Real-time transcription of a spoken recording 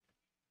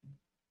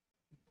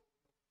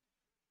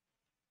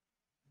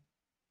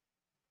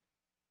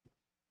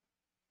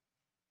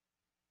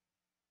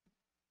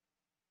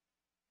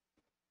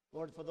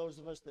Lord, for those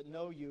of us that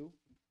know you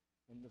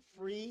and the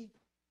free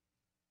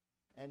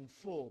and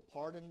full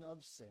pardon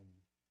of sin,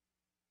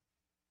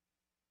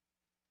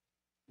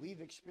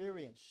 we've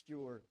experienced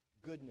your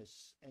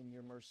goodness and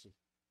your mercy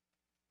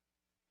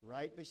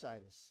right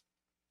beside us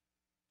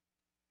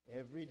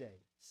every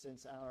day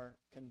since our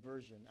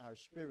conversion, our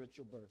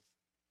spiritual birth.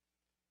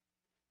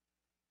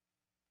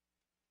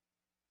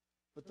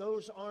 But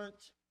those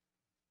aren't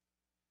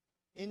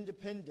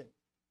independent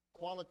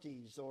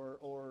qualities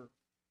or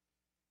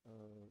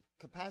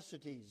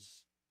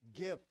capacities,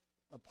 gift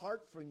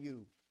apart from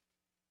you.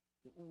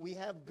 We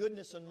have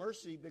goodness and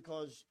mercy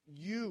because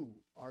you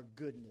are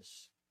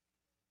goodness.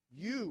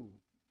 You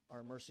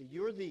are mercy.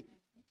 You're the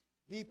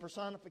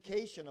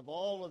personification of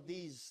all of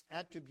these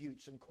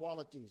attributes and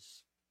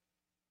qualities.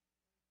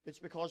 It's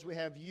because we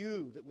have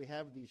you that we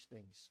have these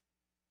things.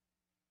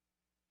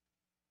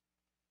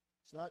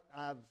 It's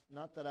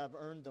not that I've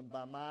earned them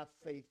by my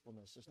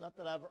faithfulness. It's not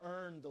that I've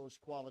earned those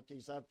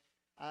qualities.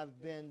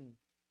 I've been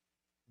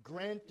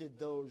granted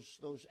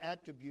those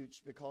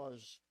attributes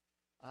because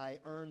I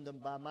earned them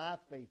by my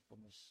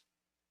faithfulness.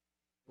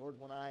 Lord,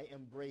 when I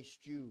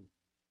embraced you,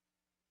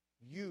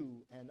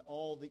 you and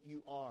all that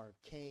you are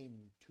came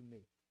to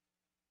me.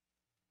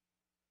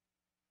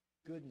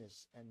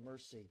 Goodness and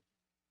mercy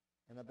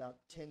and about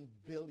 10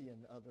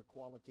 billion other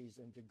qualities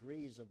and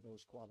degrees of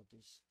those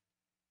qualities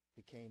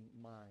became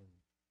mine.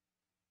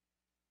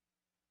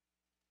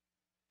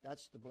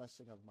 That's the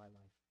blessing of my life.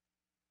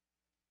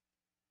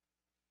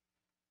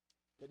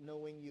 That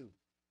knowing you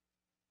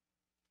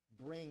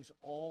brings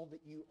all that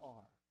you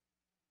are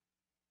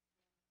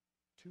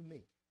to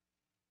me.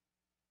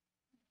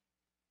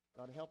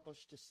 God, help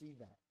us to see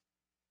that.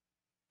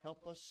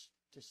 Help us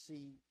to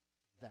see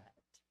that.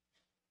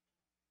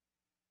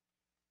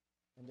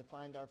 And to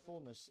find our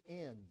fullness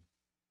in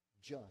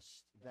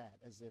just that,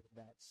 as if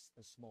that's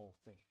a small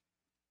thing.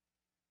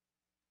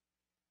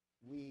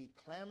 We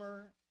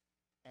clamor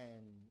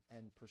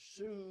and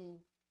pursue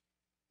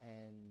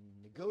and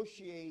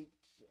negotiate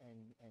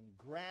and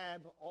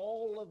grab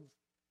all of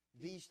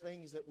these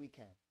things that we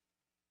can.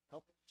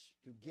 Help us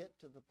to get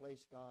to the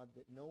place, God,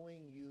 that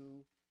knowing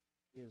you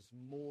is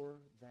more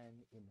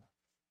than enough.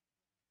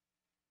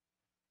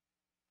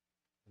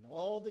 And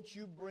all that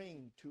you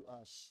bring to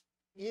us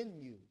in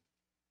you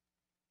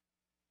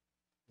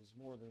is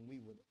more than we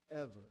would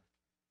ever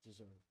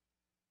deserve.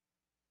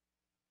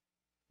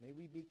 May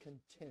we be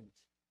content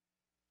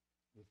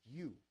with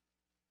you.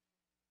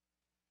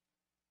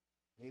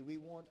 May we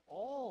want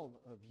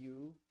all of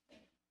you.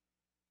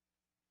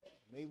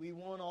 May we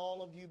want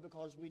all of you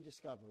because we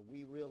discover,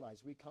 we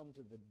realize, we come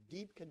to the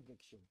deep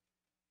conviction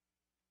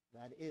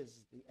that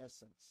is the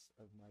essence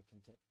of my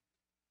contentment.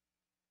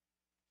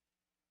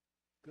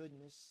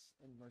 Goodness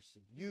and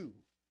mercy. You,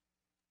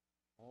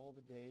 all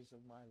the days of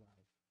my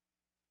life,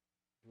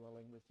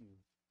 dwelling with you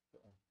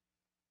forever.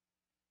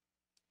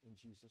 In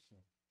Jesus'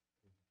 name.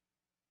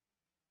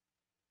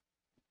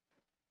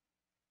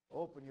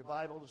 Open your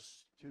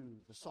Bibles to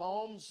the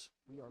Psalms.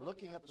 We are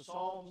looking at the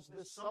Psalms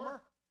this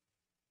summer,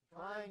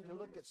 trying to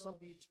look at some of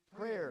these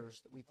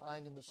prayers that we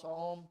find in the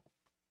Psalm.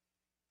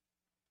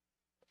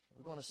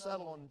 We're going to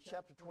settle on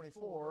chapter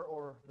 24,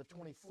 or the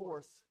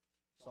 24th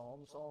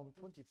Psalm, Psalm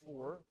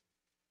 24.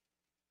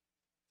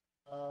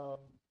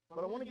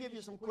 But I want to give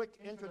you some quick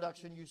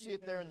introduction. You see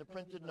it there in the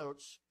printed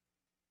notes.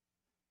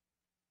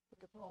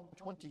 Look at Psalm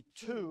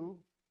 22.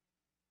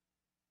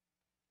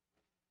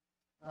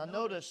 Now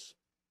notice,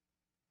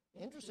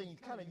 interesting,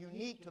 kind of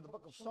unique to the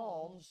book of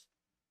Psalms,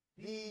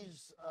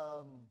 these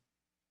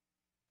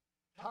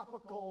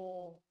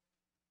topical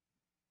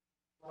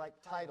like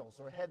titles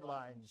or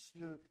headlines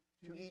to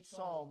each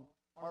psalm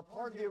are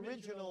part of the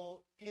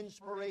original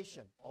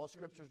inspiration. All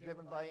scripture is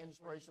given by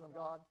inspiration of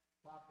God,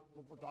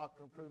 for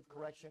doctrine, proof,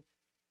 correction.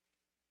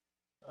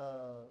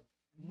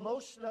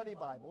 Most study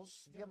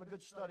Bibles, if you have a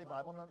good study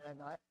Bible, and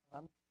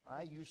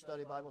I use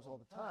study Bibles all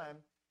the time,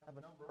 have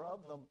a number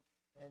of them,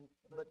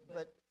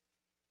 but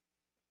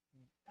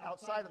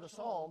outside of the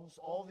Psalms,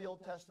 all the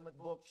Old Testament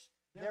books,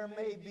 there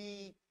may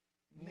be,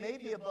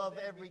 maybe above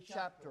every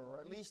chapter, or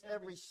at least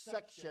every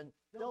section,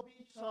 there'll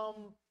be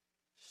some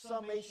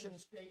summation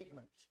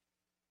statement.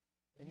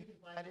 And you can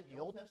find it in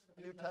the Old Testament,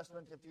 New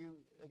Testament, if you,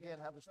 again,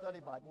 have a study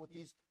Bible, with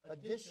these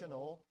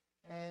additional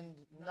and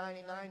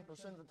 99%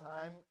 of the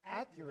time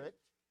accurate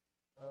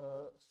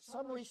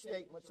summary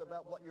statements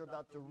about what you're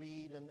about to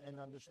read and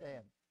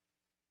understand.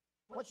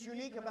 What's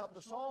unique about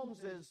the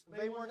Psalms is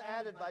they weren't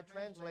added by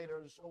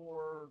translators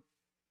or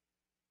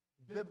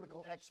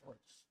biblical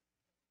experts.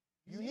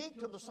 Unique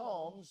to the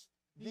Psalms,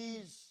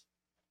 these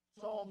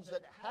Psalms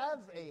that have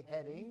a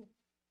heading,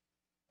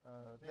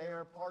 they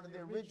are part of the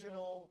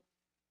original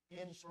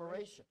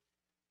inspiration.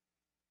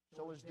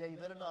 So is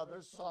David and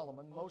others,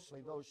 Solomon,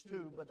 mostly those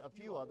two, but a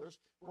few others,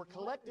 were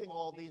collecting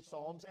all these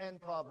Psalms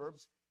and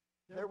Proverbs.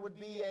 There would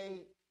be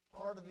a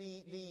part of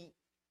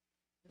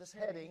this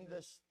heading,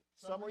 this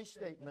summary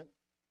statement,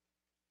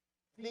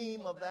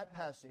 theme of that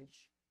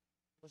passage,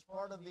 was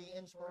part of the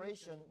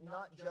inspiration,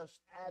 not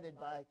just added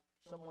by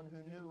someone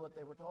who knew what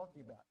they were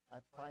talking about. I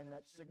find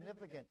that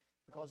significant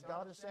because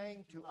God is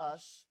saying to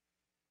us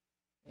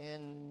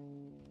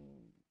in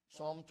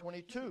Psalm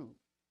 22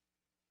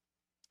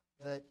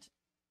 that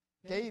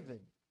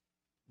David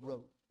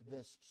wrote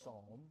this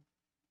psalm.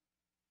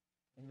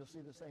 And you'll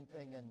see the same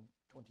thing in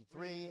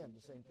 23 and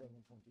the same thing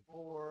in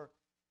 24.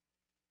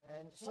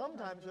 And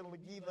sometimes it'll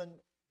even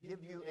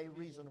give you a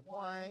reason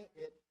why.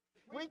 It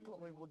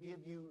frequently will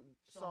give you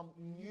some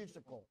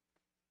musical.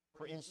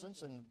 For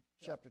instance, in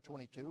chapter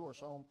 22 or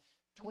Psalm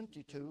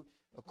 22,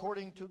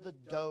 according to the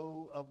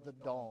doe of the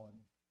dawn.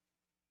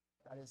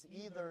 That is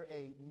either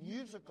a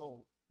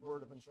musical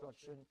word of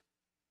instruction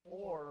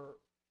or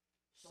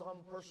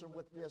some person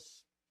with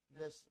this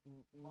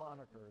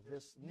moniker,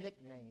 this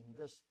nickname,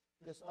 this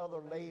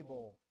other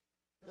label.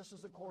 This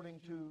is according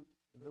to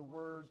the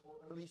words, or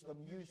at least the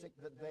music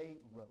that they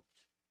wrote.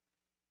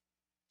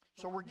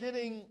 So we're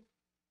getting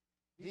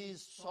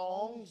these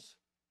songs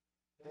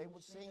they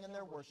would sing in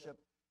their worship,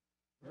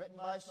 written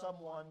by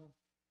someone,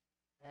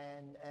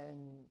 and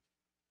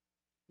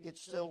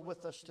it's still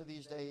with us to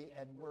these days,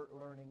 and we're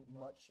learning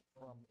much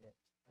from it.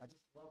 I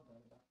just love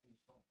that about these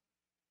songs.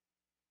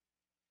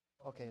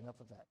 Okay, enough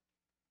of that.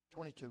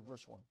 22,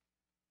 verse 1.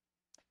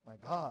 My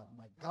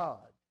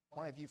God,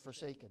 why have you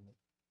forsaken me?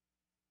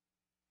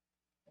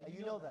 Now,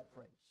 you know that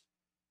phrase.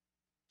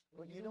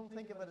 But you don't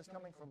think of it as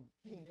coming from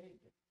King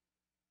David.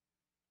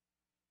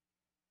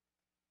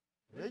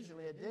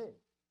 Originally, it did.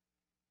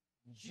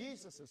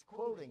 Jesus is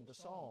quoting the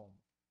psalm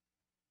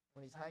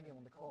when he's hanging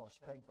on the cross,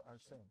 paying for our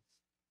sins.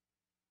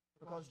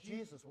 Because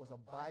Jesus was a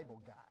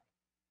Bible guy.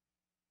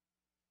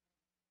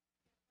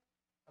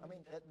 I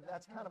mean,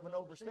 that's kind of an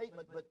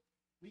overstatement, but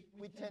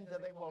we tend to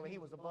think, well, he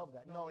was above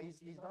that. No,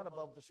 he's not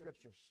above the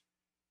Scriptures.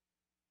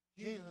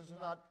 Jesus is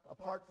not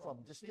apart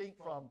from, distinct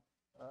from,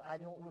 I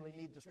don't really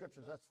need the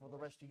Scriptures. That's for the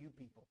rest of you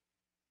people.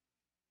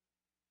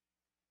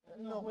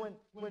 No,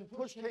 when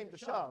push came to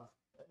shove,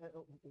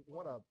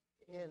 what a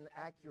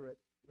inaccurate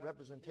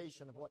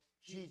representation of what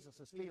Jesus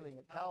is feeling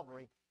at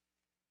Calvary.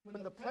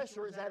 When the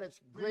pressure is at its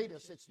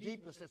greatest, its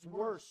deepest, its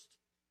worst,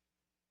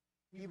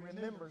 he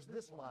remembers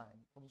this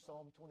line from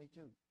Psalm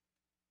 22.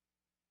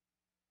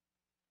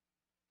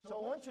 So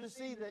I want you to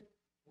see that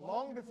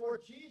long before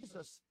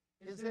Jesus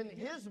is in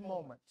his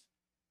moment,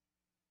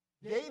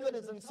 David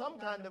is in some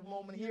kind of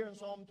moment here in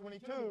Psalm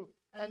 22,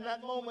 and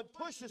that moment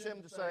pushes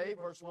him to say,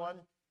 verse 1,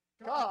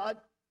 God,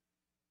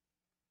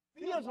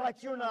 feels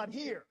like you're not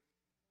here.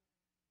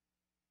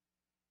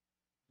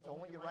 So I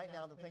want you right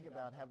now to think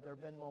about, have there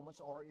been moments,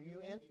 or are you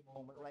in a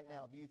moment right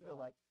now? Do you feel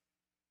like,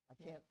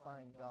 I can't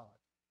find God?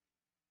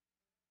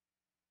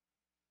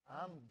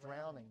 I'm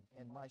drowning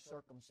in my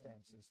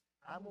circumstances.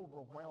 I'm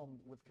overwhelmed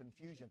with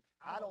confusion.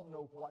 I don't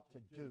know what to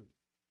do.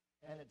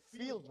 And it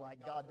feels like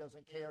God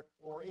doesn't care,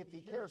 or if he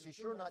cares, he's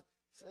sure not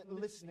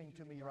listening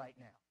to me right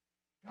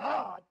now.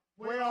 God,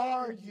 where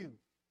are you?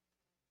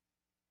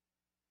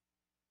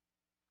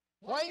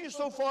 Why are you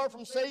so far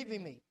from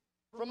saving me?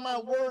 From my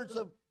words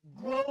of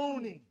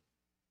groaning.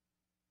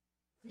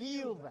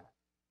 Feel that.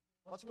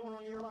 What's going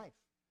on in your life?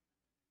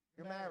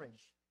 Your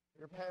marriage,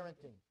 your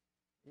parenting,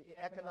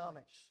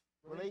 economics,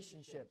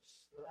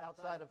 relationships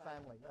outside of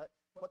family,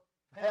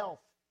 health.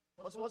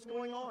 What's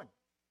going on?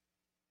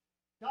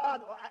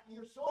 God,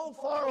 you're so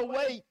far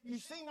away. You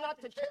seem not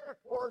to care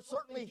or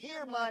certainly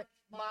hear my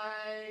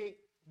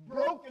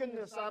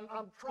brokenness.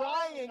 I'm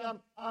crying.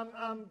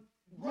 I'm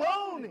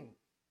groaning.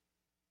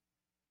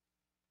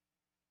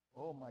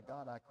 Oh, my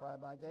God, I cry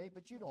by day,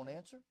 but you don't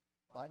answer.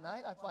 By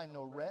night, I find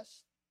no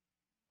rest.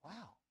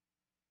 Wow.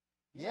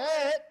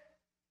 Yet,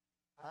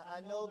 I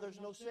know there's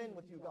no sin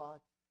with you, God.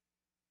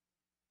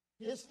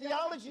 His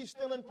theology is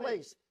still in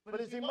place, but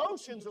his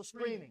emotions are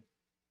screaming.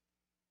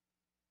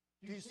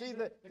 Do you see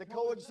the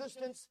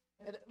coexistence?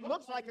 And it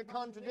looks like a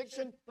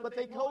contradiction, but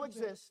they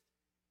coexist.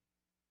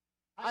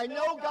 I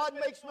know God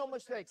makes no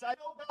mistakes. I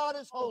know God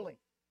is holy.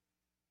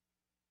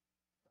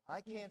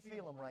 I can't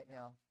feel him right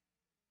now.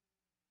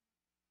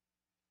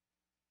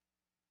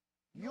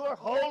 You are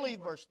holy,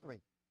 verse 3,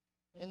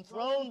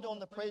 enthroned on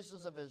the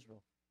praises of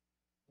Israel.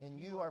 In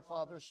you our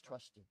fathers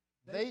trusted.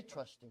 They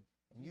trusted,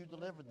 and you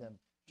delivered them.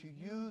 To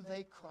you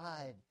they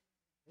cried.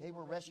 They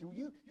were rescued.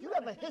 You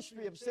have a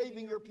history of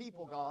saving your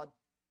people, God.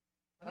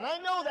 And I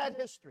know that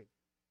history.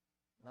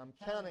 And I'm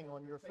counting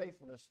on your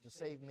faithfulness to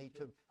save me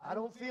too. I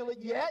don't feel it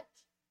yet,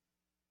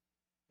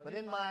 but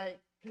in my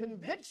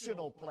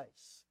convictional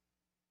place,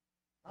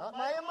 not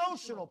my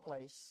emotional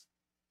place,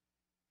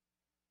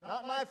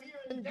 not my fear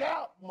and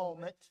doubt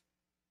moment,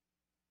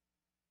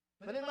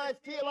 but in my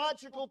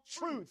theological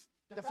truth,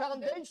 the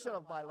foundation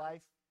of my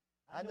life,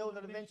 I know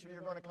that eventually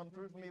you're going to come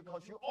through for me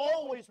because you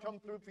always come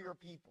through for your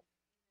people.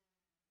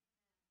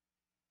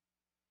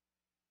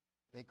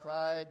 They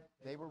cried,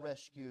 they were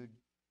rescued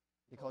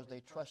because they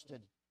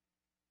trusted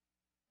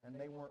and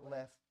they weren't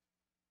left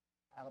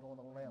out on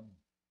a limb,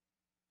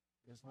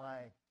 is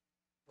my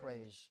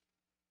phrase,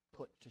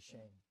 put to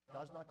shame.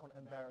 God's not going to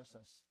embarrass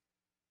us.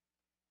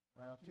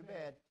 Well, too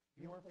bad.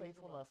 You weren't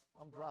faithful enough.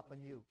 I'm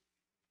dropping you.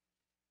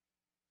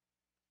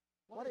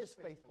 What is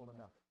faithful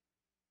enough?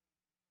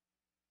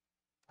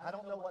 I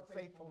don't know what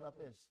faithful enough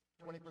is.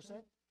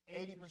 20%?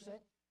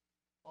 80%?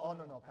 Oh,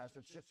 no, Pastor.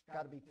 It's just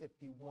got to be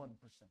 51%.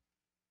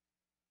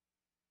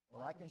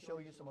 Well, I can show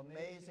you some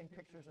amazing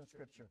pictures in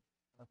Scripture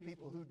of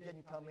people who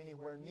didn't come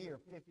anywhere near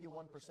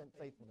 51%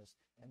 faithfulness,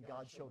 and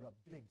God showed up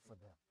big for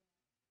them.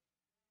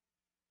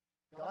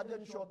 God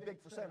didn't show up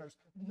big for sinners.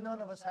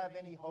 None of us have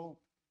any hope.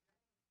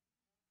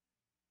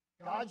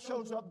 God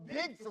shows up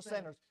big for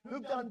sinners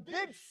who've done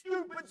big,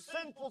 stupid,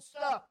 sinful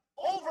stuff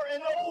over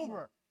and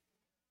over.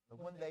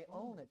 But when they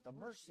own it, the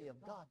mercy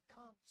of God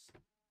comes.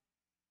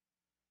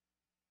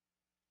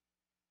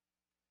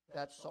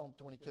 That's Psalm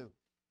 22.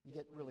 You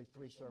get really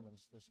 3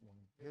 sermons this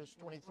morning. Here's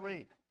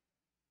 23.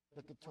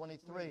 Look at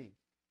 23.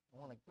 I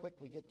want to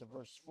quickly get to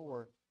verse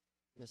 4.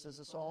 This is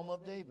a psalm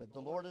of David. The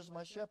Lord is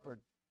my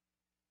shepherd.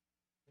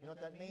 You know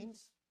what that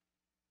means?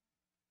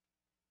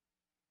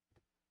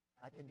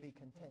 I can be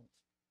content.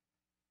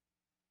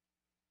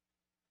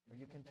 Are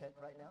you content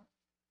right now?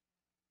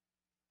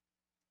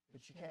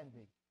 But you can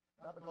be.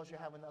 Not because you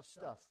have enough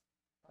stuff.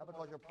 Not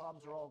because your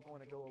problems are all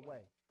going to go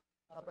away.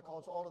 Not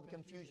because all of the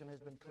confusion has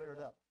been cleared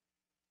up.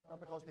 Not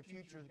because the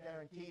future is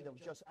guaranteed of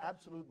just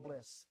absolute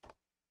bliss.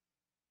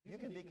 You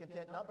can be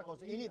content not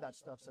because any of that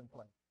stuff's in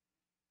play.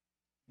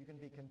 You can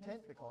be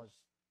content because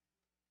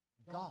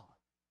God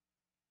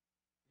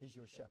is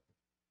your shepherd.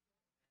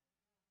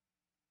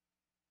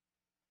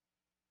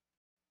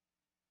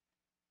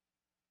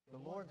 The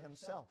Lord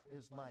himself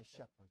is my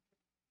shepherd.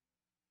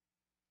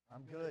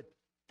 I'm good.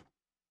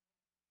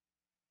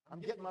 I'm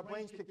getting my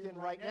brains kicked in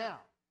right now.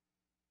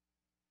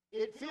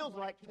 It feels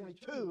like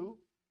 22,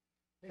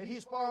 and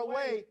he's far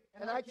away,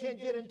 and I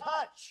can't get in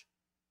touch.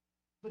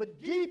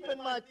 But deep in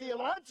my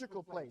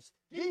theological place,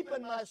 deep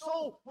in my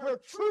soul, where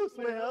truth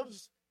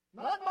lives,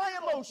 not my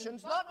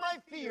emotions, not my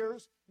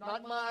fears,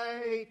 not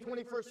my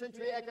 21st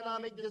century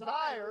economic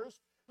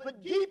desires,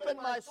 but deep in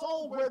my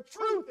soul where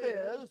truth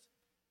is,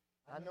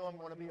 I know I'm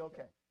going to be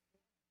okay.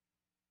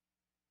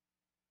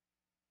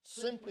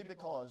 Simply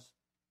because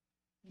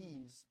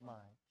he's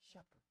my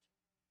shepherd.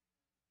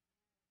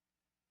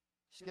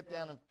 Skip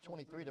down to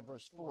 23 to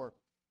verse 4.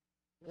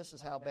 This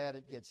is how bad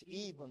it gets.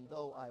 Even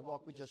though I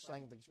walk, we just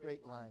sang this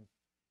great line,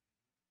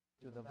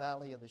 through the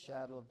valley of the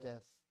shadow of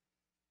death,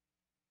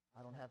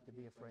 I don't have to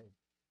be afraid.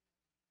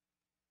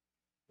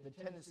 The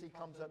tendency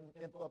comes up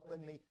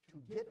in me to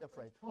get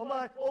afraid. Oh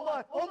my, oh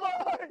my, oh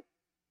my!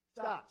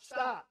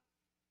 Stop.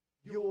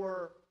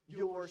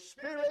 Your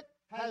spirit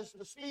has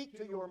to speak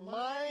to your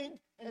mind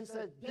and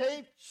says,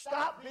 Dave,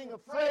 stop being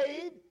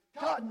afraid.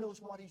 God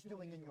knows what he's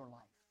doing in your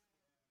life.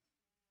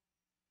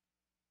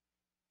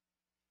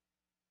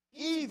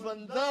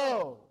 Even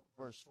though,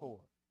 verse 4,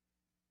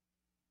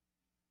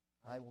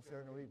 I will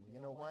fear no evil.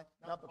 You know why?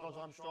 Not because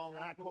I'm strong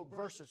and I quote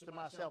verses to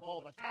myself all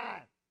the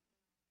time.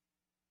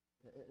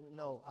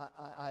 No,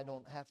 I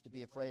don't have to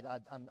be afraid.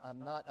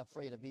 I'm not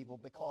afraid of evil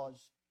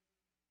because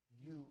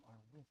you are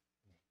with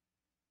me.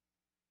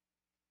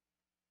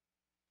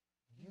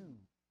 You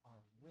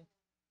are with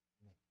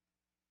me.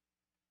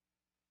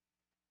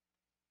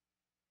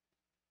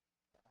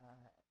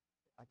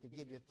 I could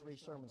give you 3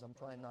 sermons. I'm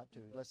trying not to.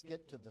 Let's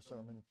get to the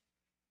sermon.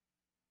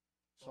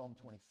 Psalm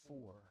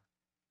 24.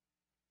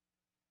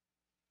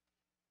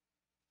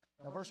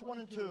 Now, verse 1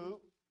 and 2,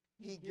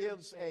 he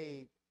gives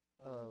a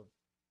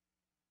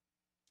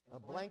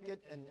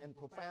blanket and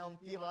profound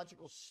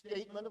theological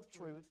statement of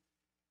truth.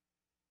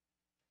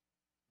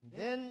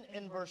 Then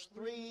in verse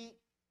 3,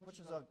 which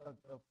is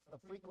a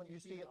frequent, you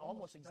see it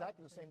almost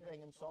exactly the same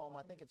thing in Psalm,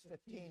 I think it's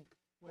 15,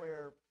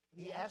 where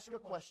he asks a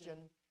question,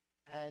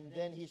 and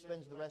then he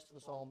spends the rest of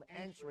the psalm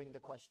answering the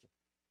question.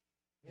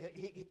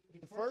 He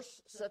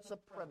first sets a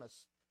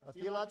premise, a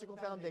theological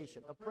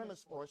foundation, a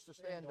premise for us to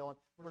stand on,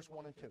 verse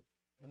 1 and 2.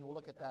 And we'll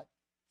look at that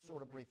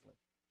sort of briefly.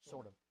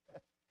 Sort of.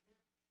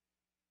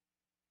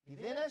 He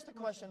then asks the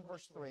question,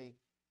 verse 3,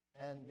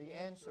 and the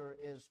answer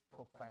is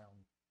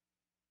profound.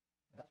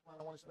 That's why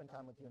I want to spend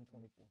time with you in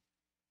 24.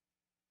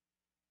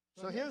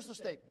 So here's the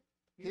statement.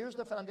 Here's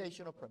the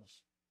foundational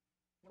premise.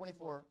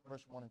 24,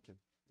 verse 1 and 2.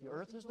 The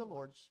earth is the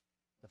Lord's,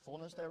 the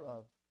fullness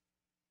thereof,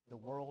 the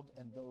world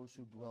and those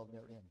who dwell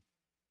therein.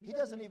 He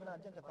doesn't even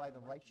identify the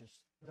righteous,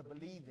 the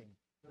believing,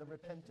 the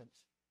repentant.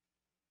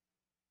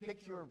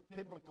 Pick your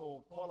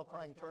biblical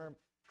qualifying term,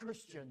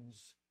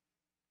 Christians.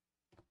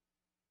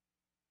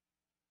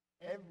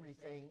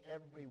 Everything,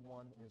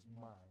 everyone is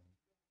mine.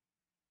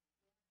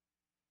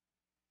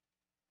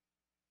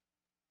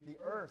 The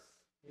earth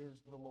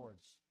is the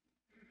Lord's.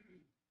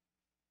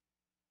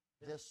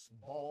 This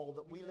ball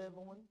that we live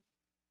on,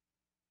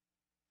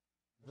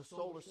 the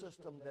solar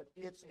system that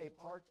it's a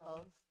part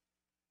of,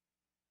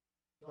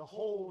 the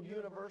whole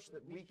universe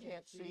that we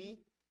can't see,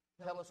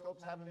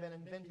 telescopes haven't been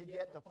invented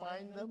yet to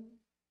find them,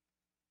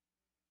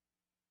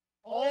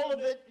 all of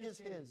it is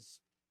his.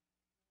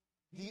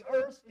 The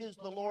earth is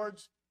the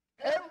Lord's.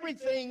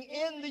 Everything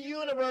in the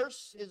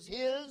universe is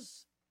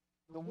his.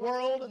 The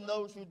world and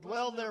those who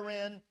dwell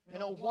therein. You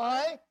know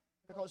why?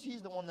 Because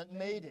he's the one that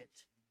made it.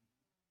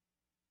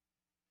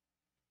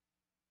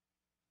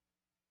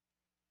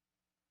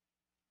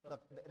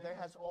 Look, there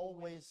has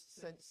always,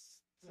 since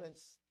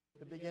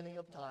the beginning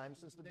of time,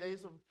 since the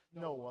days of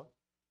Noah,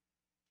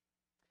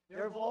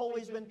 there have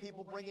always been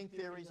people bringing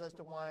theories as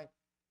to why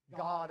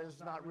God is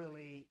not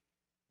really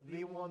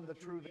the one, the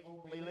true, the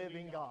only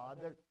living God.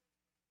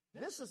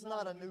 This is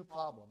not a new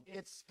problem.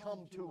 It's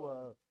come to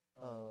a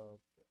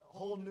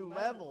whole new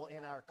level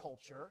in our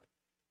culture.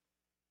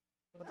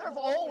 But there have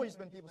always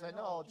been people saying,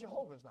 no,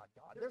 Jehovah's not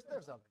God. There's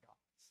other gods.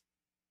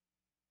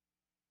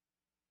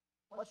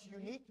 What's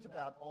unique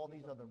about all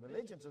these other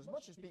religions, as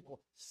much as people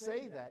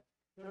say that,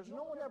 there's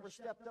no one ever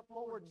stepped up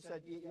forward and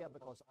said, yeah,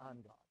 because I'm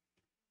God.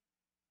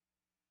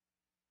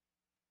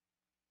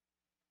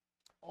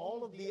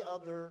 All of the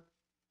other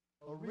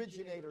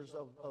originators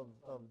of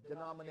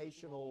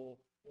denominational,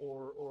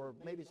 or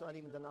maybe it's not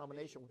even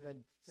denomination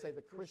within, say,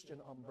 the Christian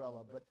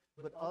umbrella,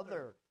 but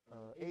other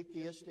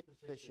atheistic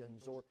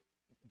positions, or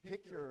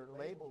pick your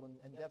label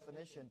and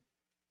definition,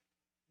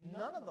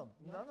 none of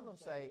them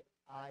say,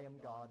 I am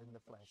God in the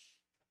flesh.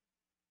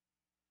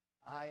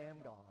 I am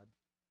God,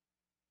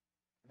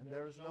 and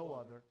there is no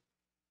other.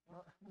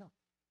 No.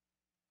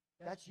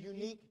 That's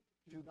unique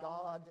to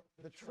God,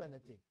 the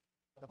Trinity,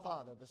 the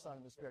Father, the Son,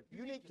 and the Spirit.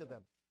 Unique to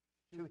them,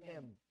 to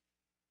Him.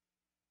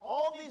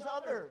 All these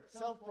other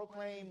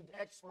self-proclaimed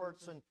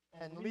experts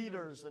and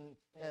leaders and,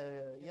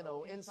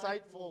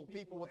 insightful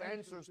people with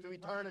answers to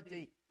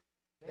eternity,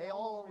 they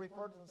all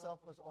refer to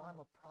themselves as, I'm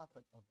a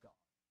prophet of God.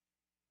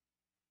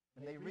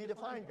 And they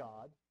redefine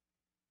God.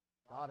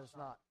 God is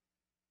not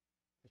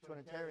the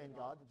Trinitarian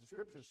God that the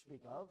Scriptures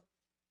speak of.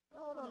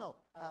 No.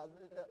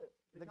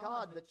 The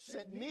God that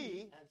sent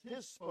me as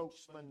His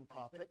spokesman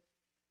prophet,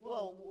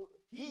 well,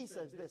 He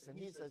says this, and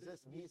He says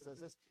this, and He says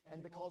this,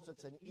 and because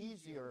it's an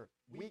easier,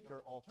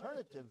 weaker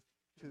alternative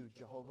to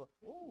Jehovah,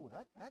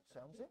 that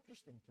sounds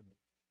interesting to me.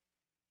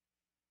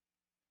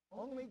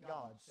 Only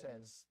God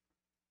says,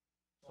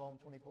 Psalm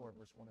 24,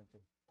 verse 1 and 2,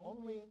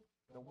 only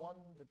the one,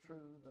 the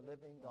true, the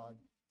living God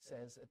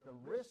says, at the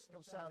risk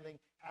of sounding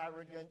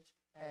arrogant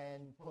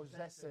and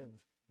possessive,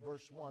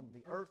 verse 1,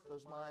 the earth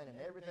is mine and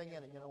everything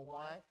in it. You know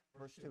why?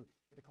 Verse 2,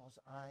 because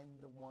I'm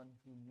the one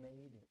who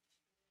made it.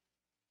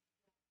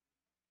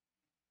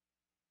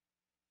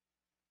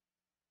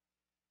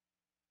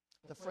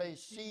 The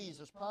phrase seas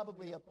is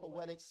probably a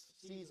poetic,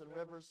 seas and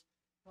rivers,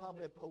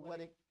 probably a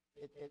poetic,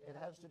 it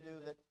has to do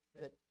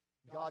that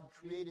God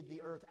created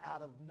the earth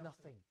out of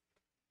nothing.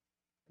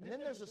 And then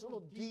there's this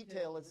little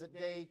detail, is it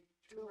day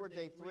 2 or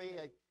day 3,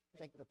 I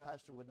think the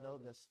pastor would know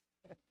this,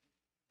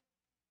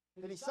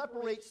 that He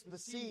separates the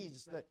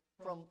seas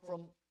from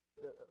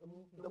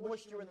the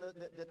moisture, and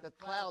the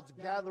clouds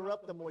gather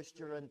up the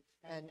moisture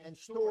and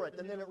store it,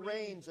 and then it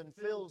rains and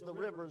fills the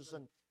rivers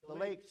and the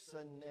lakes,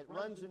 and it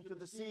runs into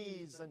the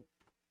seas, and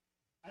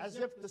as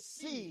if the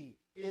sea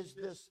is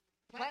this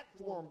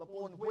platform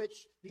upon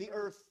which the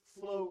earth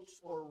floats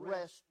or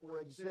rests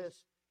or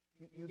exists.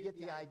 You get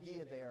the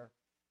idea there,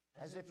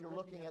 as if you're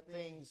looking at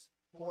things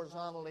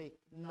horizontally,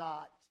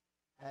 not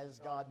as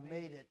God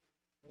made it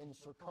in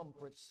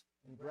circumference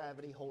and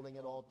gravity holding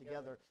it all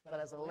together, but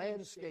as a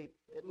landscape.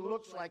 It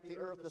looks like the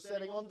earth is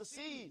setting on the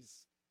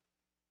seas.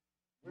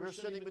 We're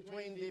sitting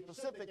between the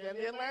Pacific and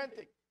the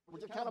Atlantic. We're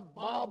just kind of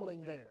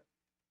bobbling there.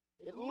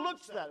 It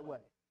looks that way.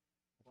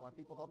 That's why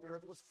people thought the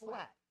earth was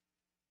flat.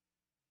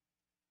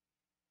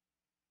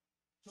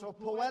 So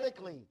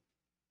poetically,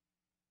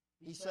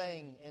 He's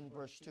saying in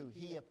verse 2,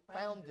 He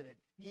founded it,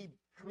 He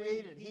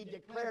created it, He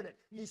declared it,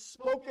 He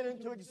spoke it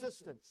into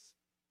existence,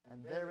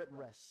 and there it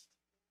rests.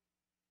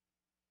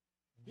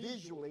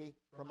 Visually,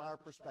 from our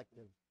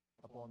perspective,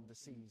 upon the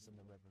seas and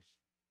the rivers.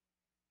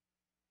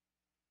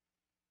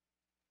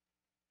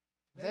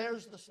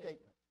 There's the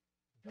statement.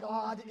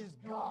 God is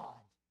God.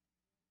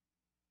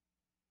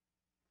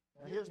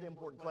 Now here's the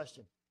important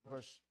question,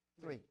 verse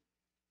 3.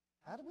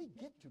 How do we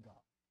get to God?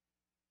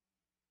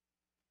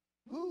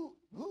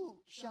 Who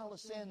shall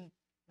ascend?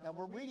 Now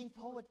we're reading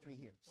poetry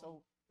here,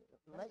 so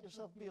let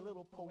yourself be a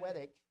little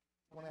poetic.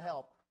 Want to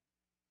help?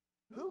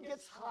 Who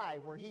gets high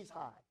where He's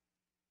high?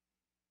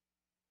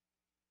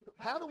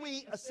 How do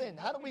we ascend?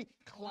 How do we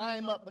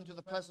climb up into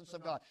the presence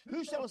of God?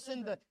 Who shall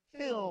ascend the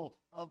hill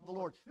of the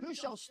Lord? Who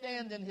shall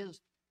stand in His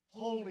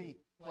holy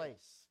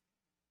place?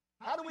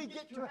 How do we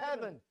get to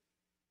heaven?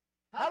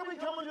 How do we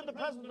come into the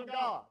presence of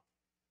God?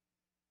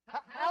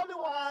 How do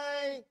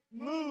I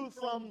move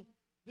from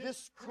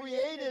this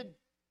created,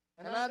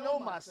 and I know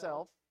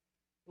myself,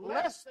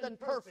 less than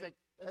perfect,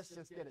 let's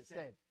just get it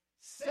said,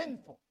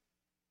 sinful,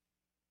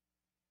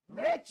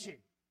 wretched?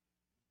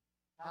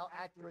 How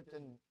accurate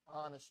and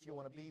honest you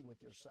want to be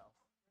with yourself.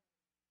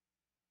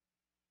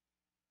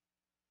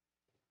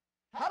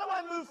 How do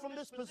I move from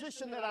this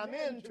position that I'm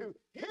in to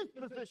His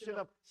position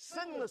of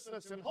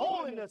sinlessness and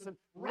holiness and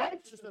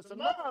righteousness and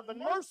love and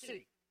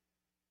mercy?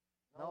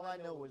 And all I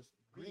know is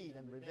greed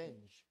and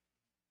revenge.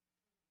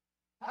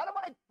 How do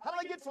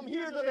I get from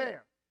here to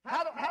there?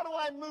 How do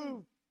I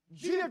move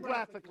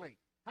geographically?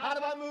 How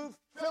do I move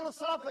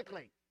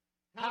philosophically?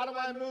 How do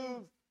I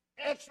move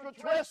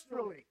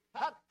extraterrestrially?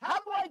 How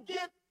do I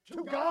get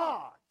to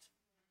God?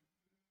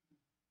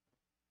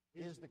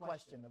 is the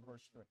question of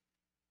verse 3.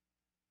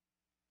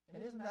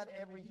 And isn't that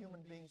every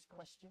human being's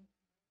question?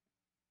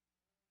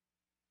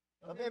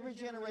 Of every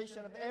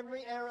generation, of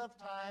every era of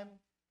time,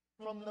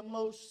 from the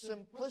most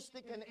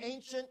simplistic and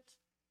ancient,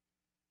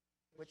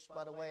 which,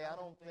 by the way, I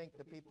don't think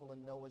the people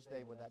in Noah's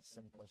day were that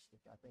simplistic.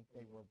 I think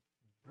they were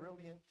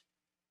brilliant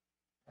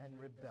and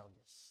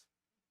rebellious.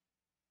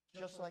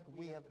 Just like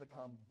we have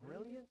become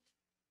brilliant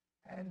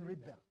and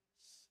rebellious.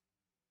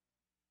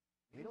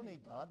 We don't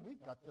need God.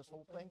 We've got this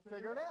whole thing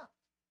figured out.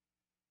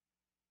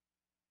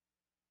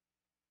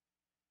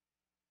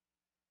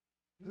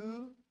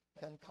 Who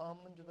can come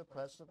into the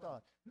presence of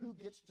God? Who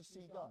gets to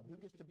see God? Who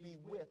gets to be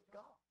with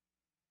God?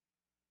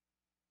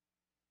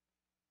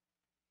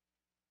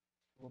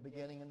 Well,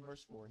 beginning in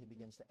verse 4, he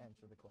begins to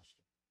answer the question.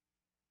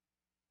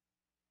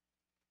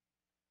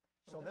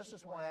 So this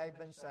is why I've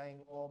been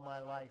saying all my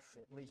life,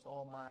 at least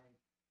all my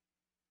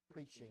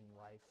preaching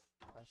life,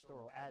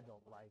 pastoral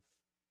adult life,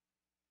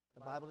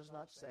 the Bible is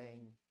not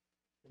saying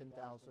 10,000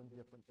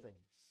 different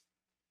things.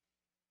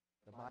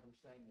 The Bible is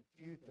saying a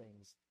few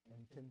things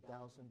in 10,000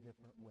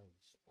 different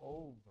ways,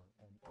 over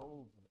and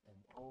over and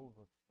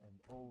over and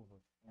over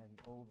and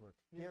over.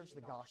 Here's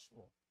the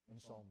gospel in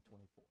Psalm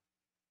 24.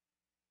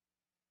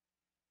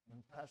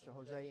 And Pastor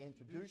Jose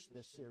introduced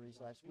this series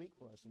last week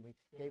for us, and we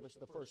gave us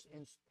the first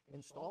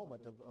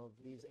installment of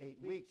these 8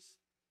 weeks.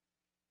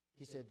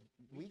 He said,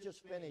 we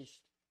just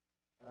finished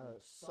a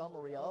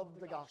summary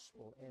of the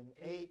gospel in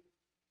 8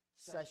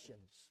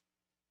 sessions.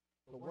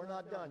 But we're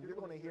not done. You're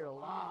going to hear a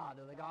lot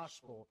of the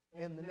gospel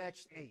in the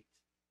next 8.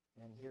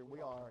 And here we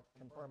are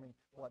confirming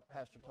what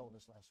Pastor told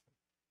us last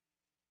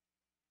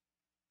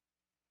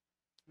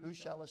week. Who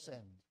shall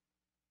ascend?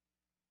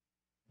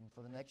 And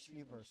for the next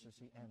few verses,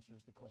 he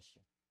answers the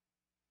question.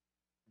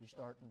 We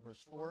start in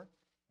verse 4,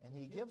 and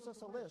he gives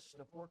us a list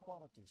of 4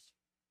 qualities.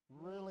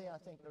 Really, I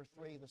think there's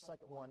 3. The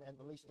second one, and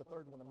at least the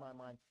third one in my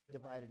mind,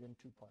 divided in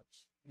 2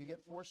 parts. You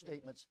get 4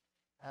 statements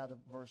out of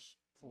verse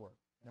 4.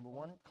 Number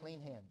 1,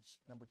 clean hands.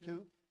 Number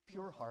 2,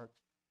 pure heart.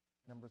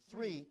 Number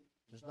 3,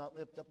 does not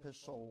lift up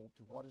his soul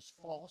to what is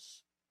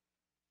false,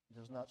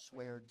 does not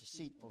swear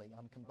deceitfully.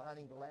 I'm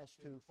combining the last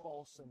 2,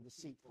 false and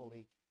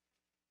deceitfully,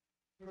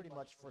 pretty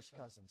much first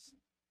cousins.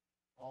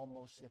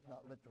 Almost, if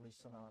not literally,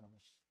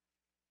 synonymous.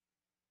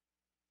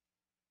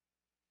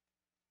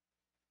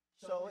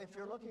 So if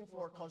you're looking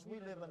for, because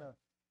we live in a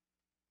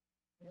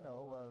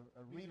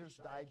Reader's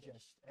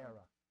Digest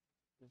era.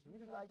 Does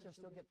Reader's Digest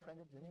still get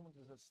printed?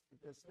 Does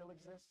it still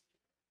exist?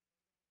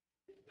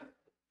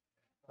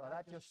 So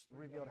that just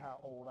revealed how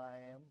old I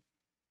am.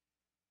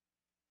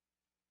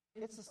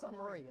 It's a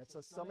summary. It's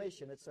a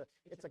summation. It's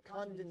a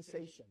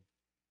condensation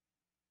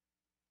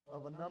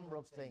of a number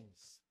of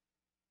things.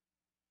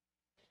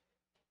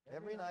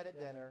 Every night at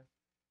dinner,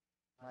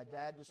 my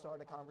dad would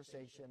start a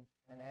conversation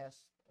and ask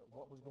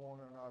what was going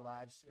on in our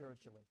lives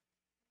spiritually.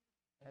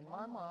 And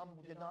my mom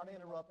did not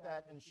interrupt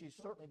that, and she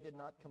certainly did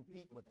not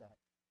compete with that.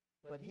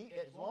 But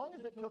as long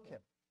as it took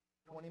him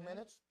 20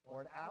 minutes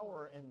or an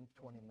hour and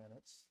 20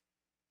 minutes,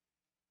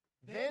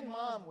 then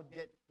Mom would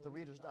get the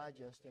Reader's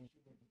Digest, and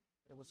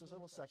there was this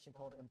little section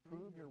called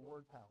Improve Your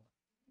Word Power.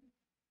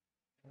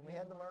 And we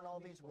had to learn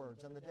all these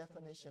words and the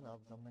definition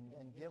of them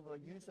and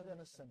use it in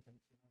a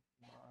sentence.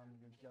 Mom,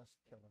 you're just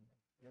killing me.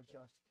 You're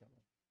just killing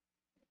me.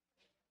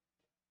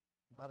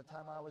 By the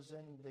time I was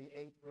in the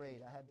 8th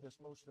grade, I had this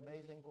most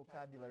amazing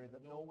vocabulary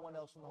that no one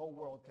else in the whole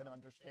world can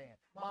understand.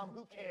 Mom,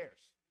 who cares?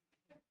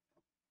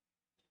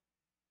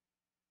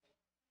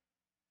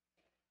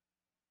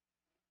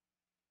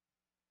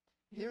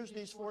 Here's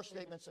these 4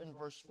 statements in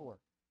verse 4.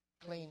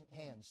 Clean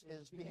hands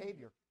is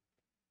behavior.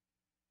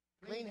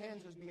 Clean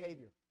hands is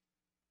behavior.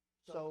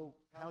 So,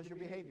 how's your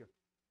behavior?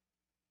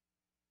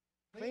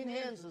 Clean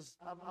hands is,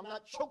 I'm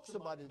not choked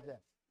somebody to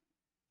death.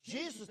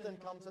 Jesus then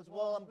comes and says,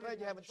 well, I'm glad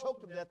you haven't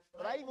choked them to death,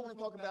 but I even want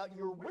to talk about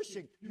you're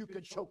wishing you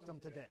could choke them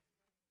to death.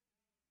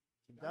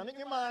 You've done it in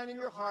your mind and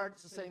your heart,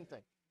 it's the same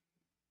thing.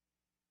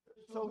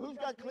 So who's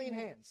got clean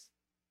hands?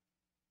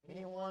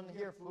 Anyone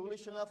here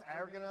foolish enough,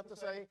 arrogant enough to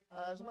say,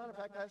 as a matter of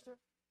fact, Pastor,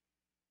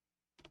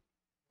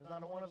 there's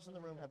not one of us in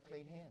the room have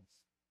clean hands.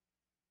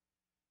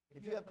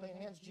 If you have clean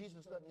hands,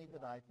 Jesus doesn't need to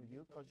die for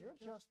you because you're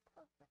just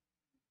perfect.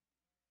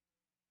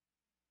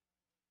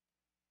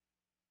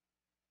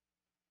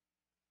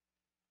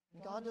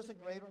 God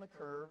doesn't grade on a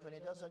curve, and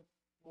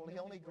he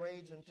only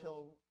grades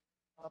until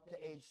up to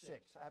age 6.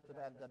 After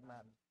that, it doesn't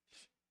matter.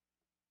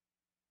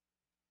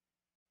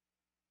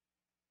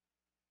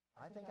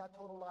 I think I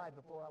told a lie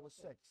before I was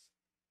 6.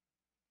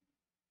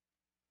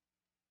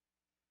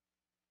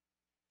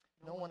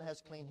 No one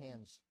has clean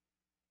hands.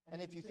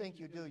 And if you think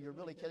you do, you're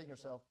really kidding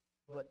yourself.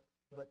 But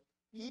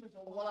even,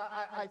 well,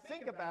 I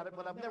think about it,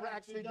 but I've never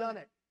actually done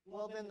it.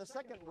 Well, then the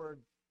second word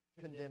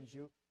condemns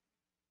you.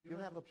 You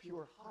don't have a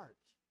pure heart.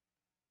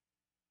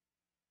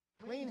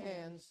 Clean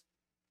hands,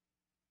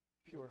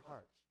 pure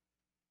heart.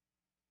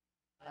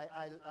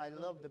 I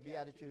love the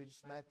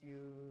Beatitudes,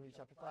 Matthew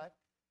chapter 5.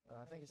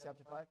 I think it's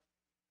chapter 5.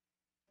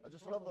 I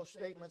just love those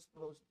statements.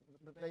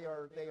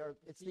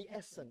 It's the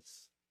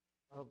essence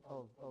of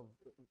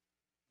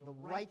the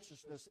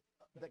righteousness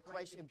that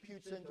Christ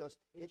imputes into us,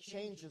 it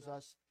changes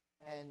us,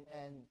 and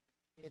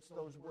it's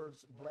those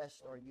words,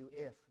 blessed are you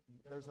if.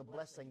 There's a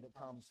blessing that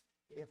comes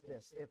if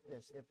this.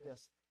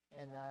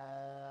 And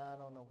I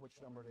don't know which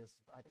number it is.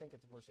 I think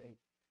it's verse 8.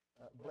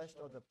 Blessed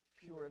are the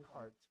pure in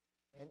heart.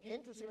 And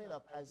interestingly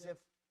enough, as if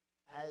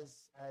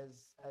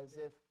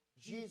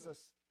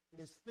Jesus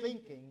is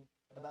thinking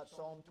about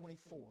Psalm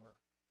 24.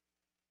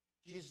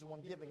 Jesus is the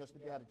one giving us the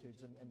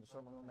Beatitudes in the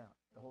Sermon on the Mount,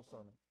 the whole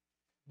sermon.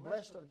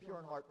 Blessed are the pure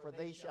in heart, for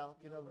they shall,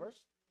 you know the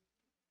verse?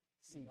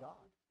 See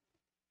God.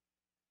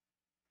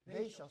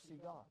 They shall see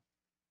God.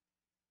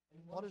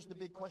 And what is the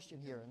big question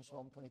here in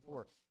Psalm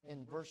 24?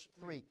 In verse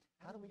 3,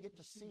 how do we get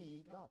to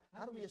see God?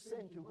 How do we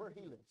ascend to where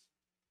He lives?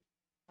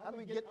 How do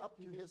we get up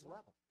to His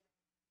level?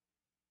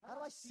 How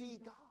do I see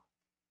God?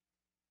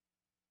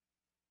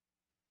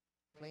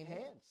 Clean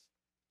hands.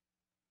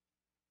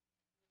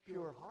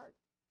 Pure heart.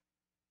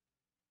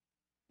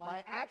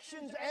 My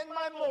actions and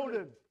my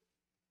motive.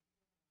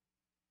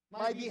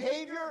 My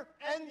behavior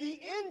and the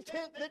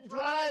intent that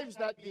drives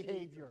that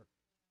behavior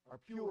are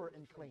pure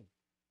and clean.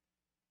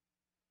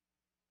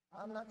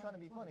 I'm not trying to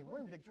be funny. We're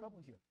in big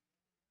trouble here.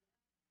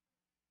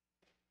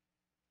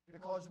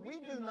 Because we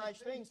do nice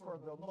things for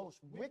the most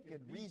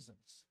wicked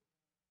reasons.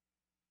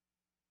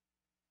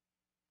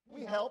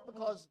 We help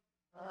because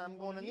I'm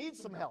going to need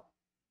some help.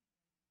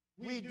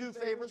 We do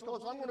favors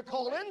because I'm going to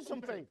call in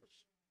some favors.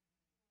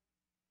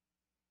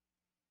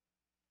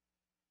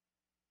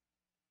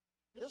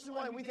 This is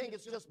why we think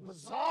it's just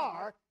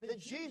bizarre that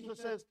Jesus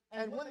says,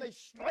 and when they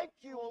strike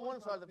you on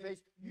one side of the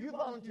face, you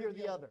volunteer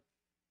the other.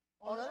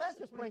 Oh, now that's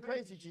just plain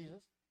crazy,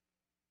 Jesus.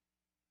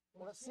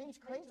 Well, it seems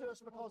crazy to us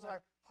because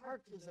our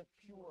heart isn't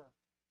pure.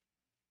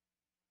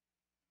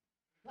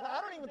 Now,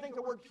 I don't even think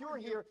the word pure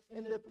here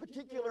in the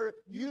particular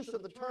use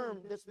of the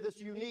term, this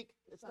unique,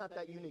 it's not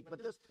that unique, but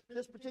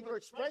this particular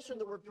expression,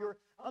 the word pure,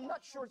 I'm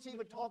not sure it's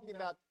even talking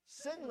about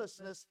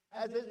sinlessness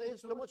as it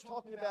is so much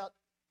talking about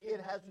it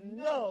has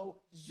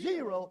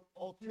zero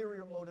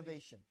ulterior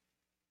motivation.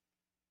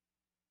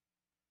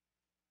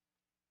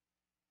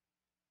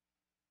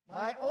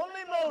 My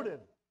only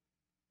motive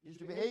is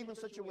to behave in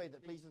such a way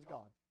that pleases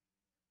God.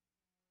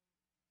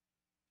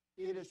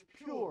 It is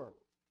pure.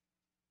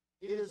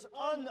 It is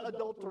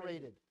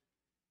unadulterated.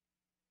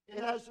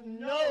 It has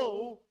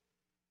no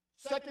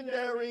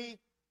secondary,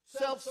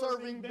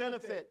 self-serving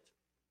benefit.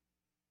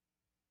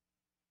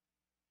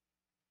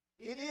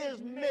 It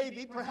is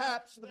maybe,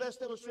 perhaps, the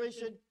best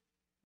illustration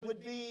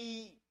would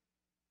be,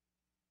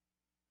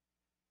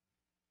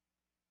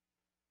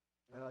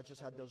 I just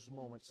had those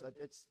moments.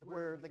 It's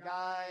where the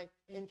guy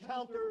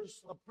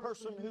encounters a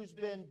person who's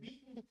been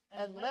beaten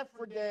and left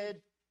for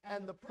dead,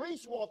 and the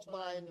priest walks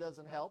by and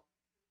doesn't help,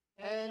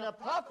 and a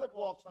prophet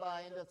walks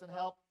by and doesn't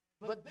help,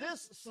 but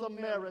this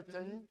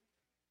Samaritan,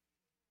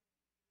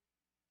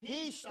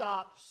 he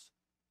stops,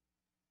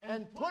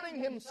 and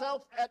putting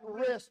himself at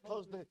risk,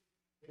 because the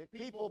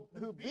people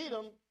who beat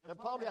him, they're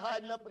probably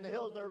hiding up in the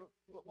hills, they're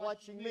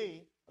watching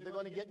me, they're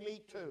going to get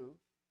me too.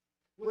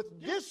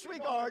 With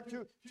disregard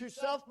to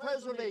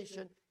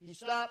self-preservation, he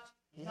stops,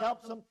 he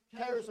helps him,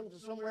 carries him to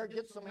somewhere,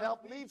 gets some help,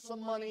 leaves some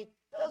money,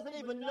 doesn't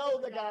even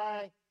know the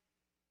guy.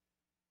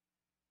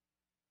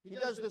 He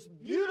does this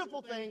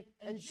beautiful thing,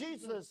 and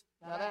Jesus,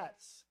 now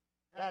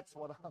that's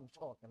what I'm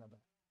talking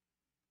about.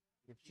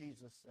 If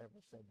Jesus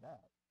ever said that.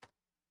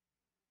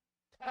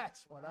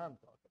 That's what I'm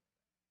talking about.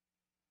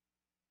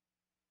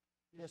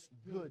 This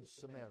good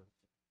Samaritan.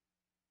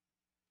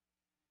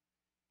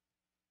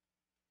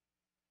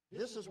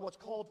 This is what's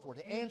called for.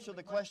 To answer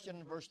the question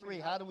in verse 3,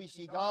 how do we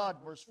see God?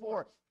 Verse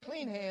 4,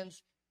 clean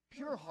hands,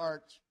 pure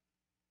heart.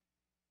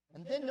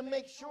 And then to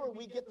make sure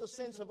we get the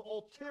sense of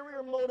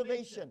ulterior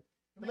motivation,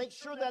 to make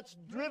sure that's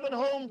driven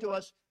home to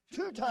us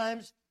 2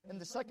 times in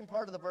the second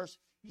part of the verse,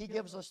 he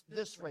gives us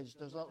this phrase,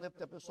 does not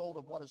lift up his soul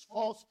of what is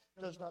false,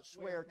 does not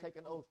swear, take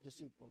an oath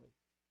deceitfully.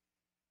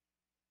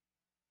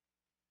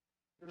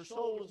 Your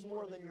soul is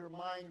more than your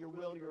mind, your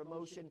will, your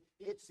emotion.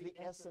 It's the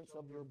essence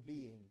of your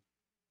being.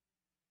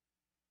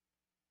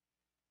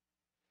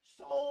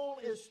 Soul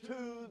is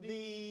to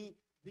the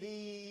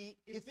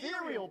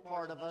ethereal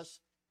part of us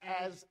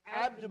as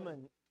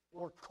abdomen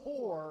or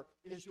core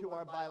is to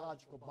our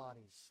biological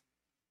bodies.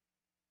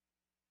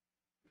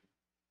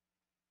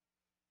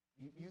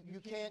 You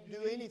can't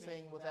do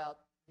anything without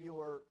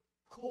your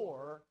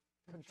core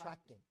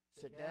contracting.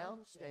 Sit down,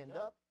 stand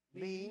up,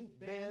 lean,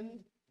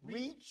 bend,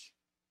 reach,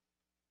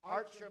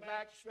 arch your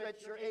back,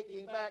 stretch your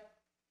aching back.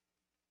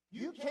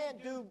 You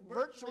can't do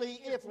virtually,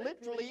 if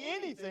literally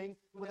anything,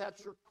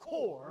 without your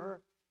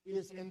core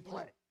is in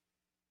play.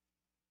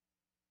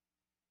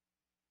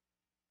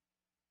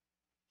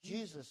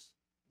 Jesus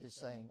is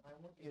saying, I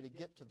want you to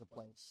get to the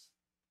place.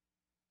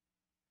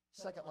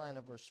 Second line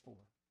of verse 4.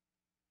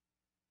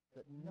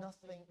 That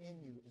nothing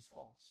in you is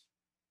false.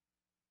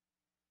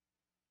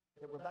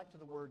 That we're back to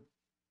the word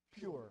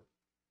pure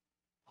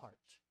heart.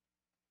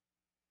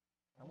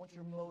 I want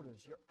your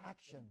motives, your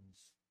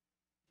actions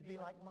to be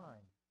like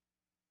mine.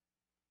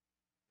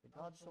 That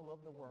God so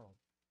loved the world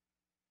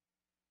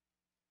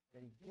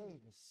that he gave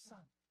his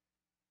son.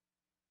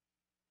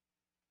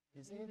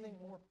 Is anything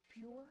more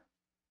pure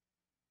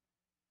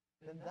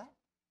than that?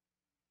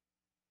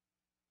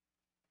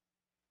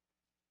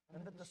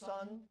 And that the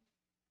son,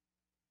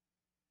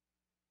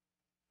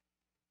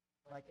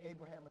 like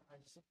Abraham and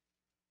Isaac,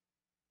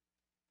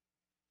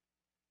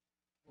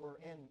 were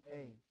in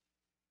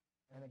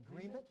an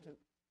agreement to,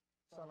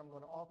 son, I'm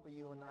going to offer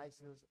you, and Isaac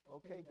says,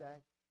 okay,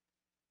 Dad.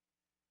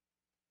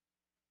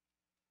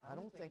 I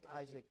don't think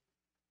Isaac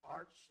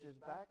arched his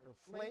back or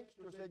flinched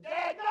or said,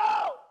 Dad,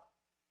 no!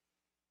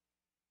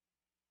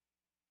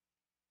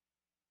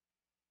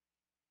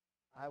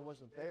 I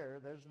wasn't there.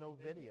 There's no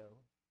video.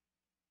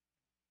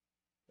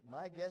 But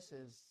my guess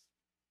is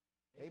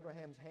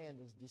Abraham's hand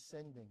is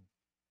descending.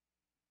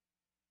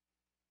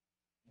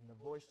 And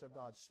the voice of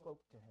God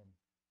spoke to him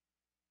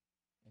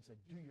and said,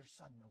 do your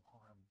son no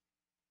harm.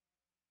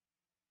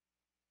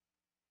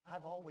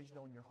 I've always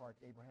known your heart,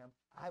 Abraham.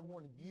 I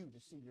wanted you to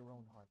see your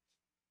own heart.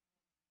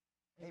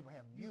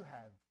 Abraham, you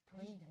have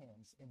clean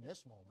hands in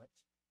this moment.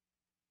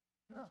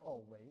 Not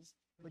always,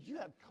 but you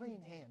have clean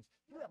hands.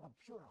 You have a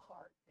pure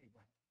heart,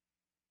 Abraham.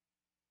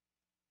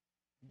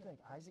 You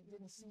think Isaac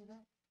didn't see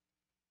that?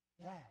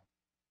 Dad,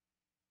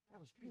 that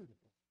was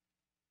beautiful.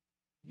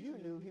 You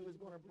knew he was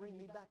going to bring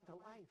me back to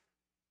life.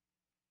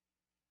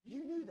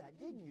 You knew that,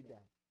 didn't you,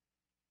 Dad?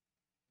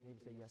 And he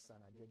would say, yes,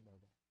 son, I did know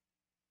that.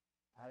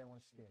 I didn't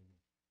want to scare you.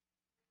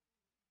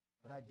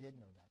 But I did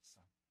know that,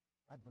 son.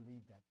 I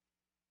believe that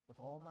with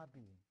all my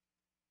being.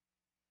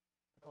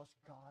 Because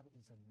God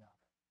is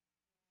enough.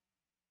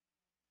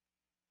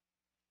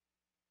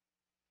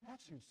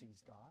 That's who sees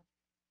God.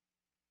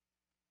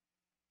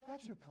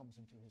 That's who comes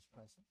into his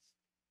presence.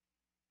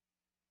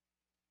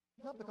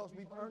 Not because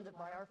we've earned it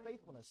by our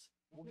faithfulness.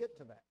 We'll get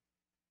to that.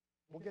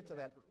 We'll get to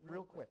that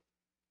real quick.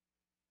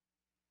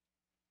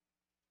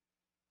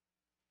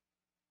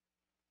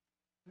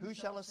 Who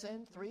shall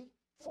ascend? 3,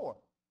 4.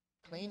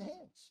 Clean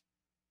hands.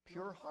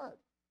 Pure heart.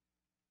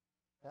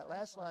 That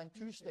last line,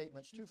 2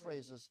 statements, 2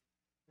 phrases.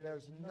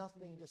 There's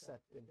nothing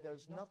deceptive.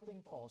 There's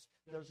nothing false.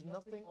 There's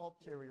nothing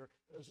ulterior.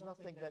 There's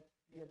nothing that,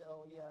 we're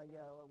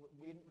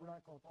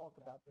not going to talk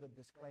about the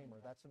disclaimer.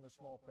 That's in the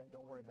small print.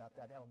 Don't worry about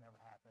that. That'll never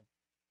happen.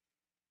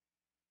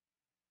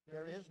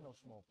 There is no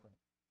small print.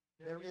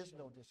 There is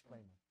no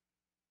disclaimer.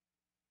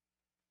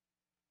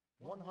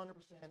 100%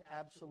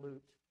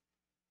 absolute,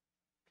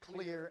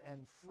 clear,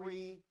 and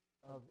free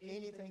of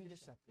anything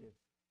deceptive.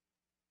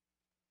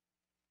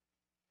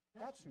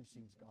 That's who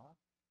sees God.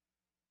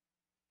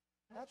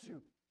 That's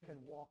who can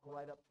walk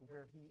right up to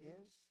where he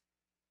is.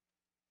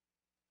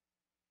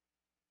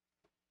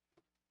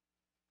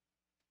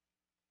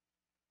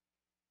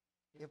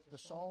 If the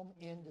psalm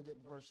ended at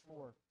verse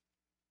 4,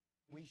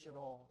 we should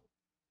all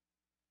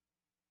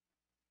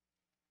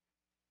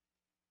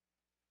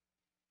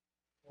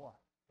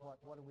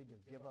what do we do?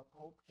 Give up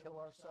hope? Kill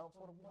ourselves?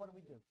 What do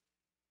we do?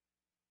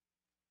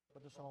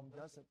 But the psalm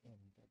doesn't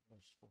end at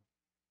verse 4.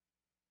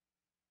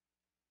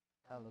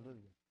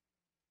 Hallelujah.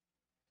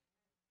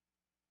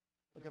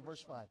 Look at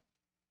verse 5.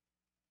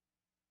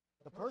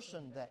 The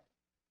person that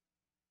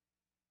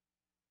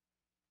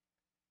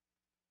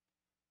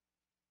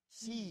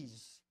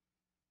sees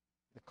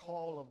the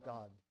call of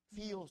God,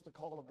 feels the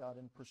call of God,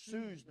 and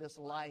pursues this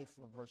life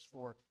of verse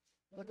 4.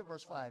 Look at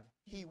verse 5.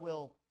 He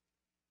will,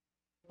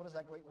 what is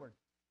that great word?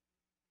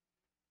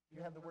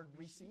 You have the word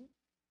receive?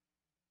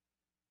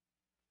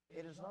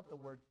 It is not the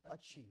word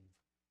achieve.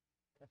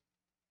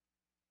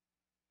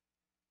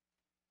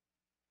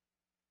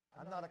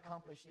 I've not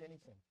accomplished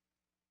anything.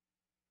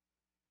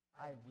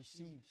 I have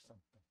received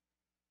something.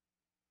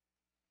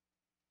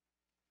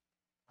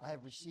 I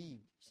have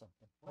received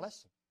something.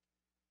 Blessing.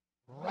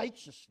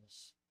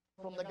 Righteousness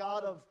from the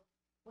God of,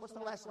 what's the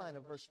last line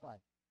of verse 5?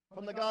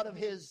 From the God of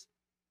his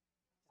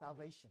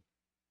salvation.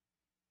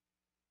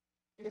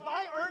 If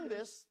I earn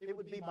this, it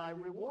would be my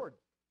reward.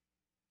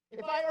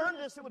 If I earn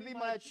this, it would be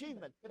my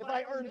achievement. If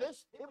I earn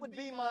this, it would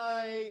be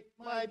my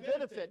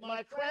benefit,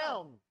 my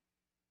crown.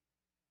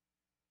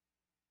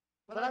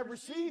 But I've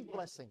received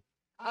blessing.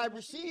 I've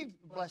received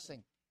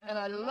blessing. And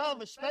I love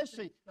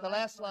especially the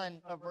last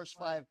line of verse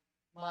 5,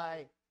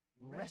 my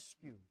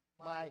rescue,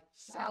 my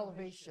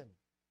salvation.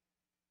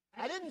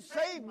 I didn't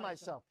save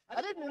myself.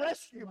 I didn't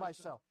rescue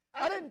myself.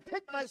 I didn't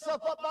pick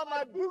myself up by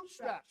my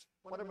bootstraps,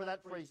 whatever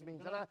that phrase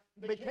means, and I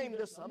became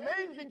this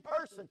amazing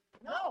person.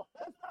 No,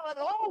 that's not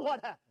at all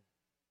what happened.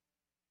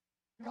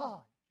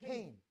 God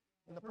came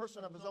in the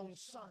person of his own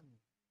Son.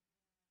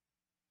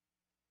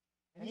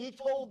 And he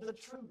told the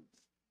truth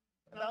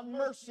about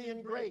mercy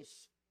and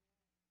grace.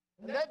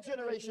 And that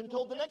generation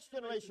told the next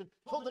generation,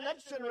 told the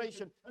next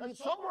generation. And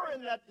somewhere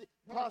in that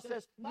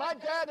process, my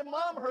dad and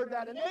mom heard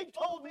that, and they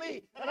told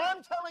me, and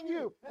I'm telling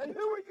you, and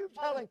who are you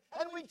telling?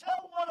 And we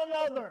tell one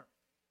another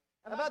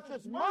about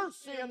this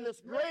mercy and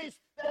this grace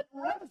that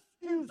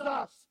rescues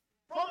us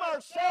from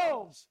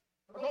ourselves.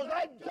 Because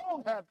I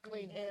don't have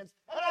clean hands,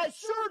 and I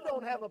sure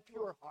don't have a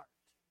pure heart.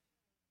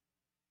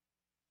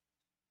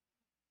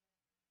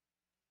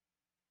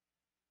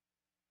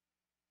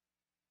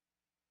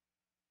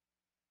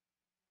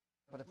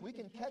 But if we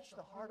can catch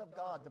the heart of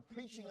God, the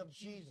preaching of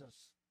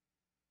Jesus,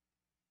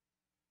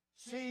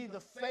 see the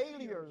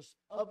failures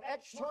of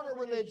external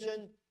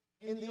religion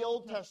in the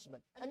Old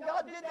Testament. And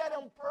God did that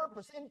on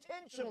purpose,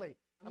 intentionally.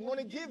 I'm going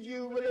to give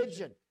you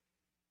religion.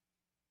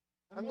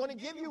 I'm going to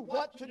give you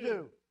what to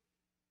do.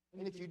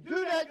 And if you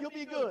do that, you'll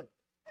be good.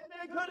 And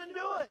they couldn't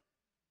do it.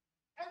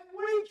 And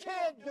we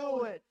can't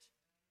do it.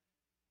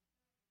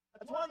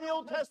 That's why the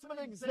Old Testament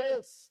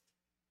exists.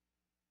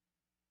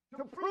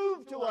 To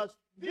prove to us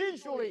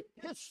visually,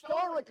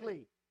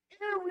 historically,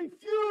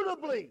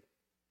 irrefutably,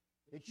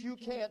 that you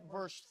can't,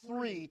 verse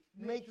 3,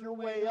 make your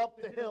way up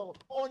the hill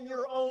on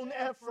your own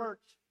effort.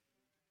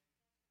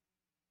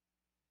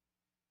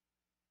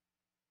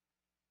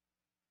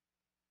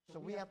 So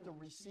we have to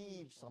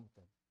receive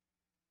something.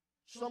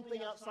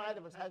 Something outside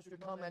of us has to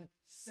come and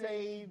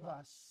save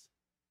us.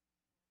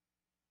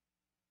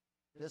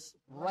 This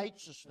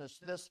righteousness,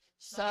 this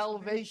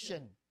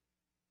salvation.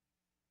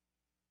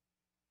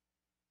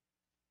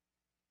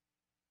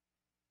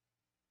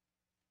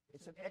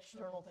 It's an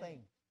external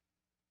thing.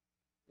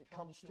 It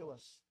comes to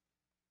us.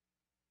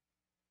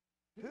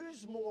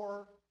 Who's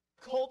more,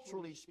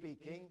 culturally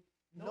speaking,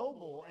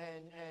 noble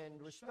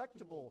and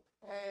respectable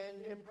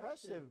and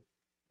impressive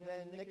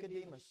than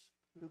Nicodemus,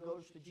 who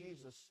goes to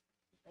Jesus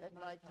at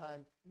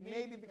nighttime,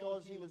 maybe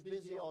because he was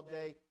busy all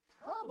day,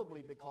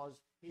 probably because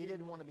he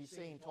didn't want to be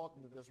seen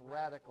talking to this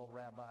radical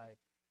rabbi,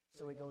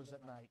 so he goes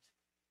at night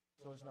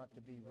so as not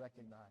to be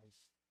recognized.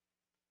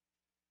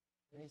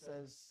 And he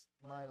says,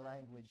 my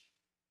language.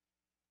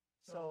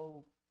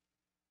 So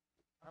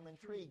I'm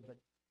intrigued, but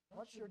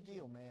what's your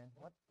deal, man?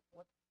 What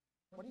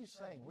are you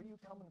saying? Where are you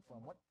coming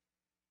from?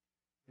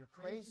 You're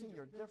crazy,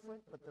 you're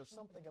different, but there's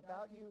something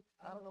about you.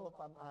 I don't know if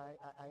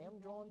I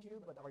am drawn to you,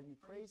 but are you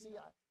crazy?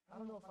 I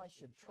don't know if I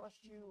should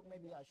trust you.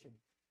 Maybe I should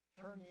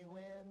turn you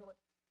in.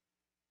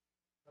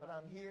 But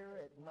I'm here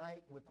at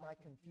night with my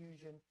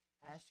confusion,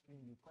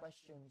 asking you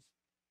questions,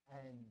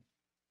 and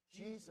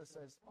Jesus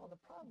says, oh, the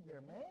problem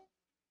here, man,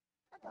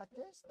 I got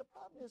this. The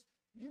problem is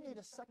you need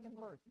a second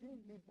birth. You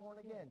need to be born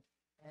again.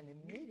 And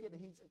immediately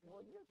he said,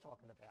 what you're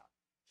talking about?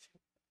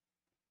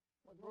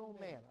 I'm a grown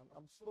man.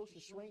 I'm supposed to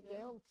shrink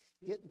down,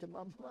 get into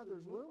my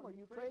mother's womb? Are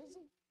you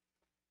crazy?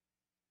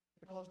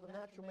 Because the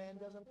natural man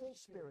doesn't think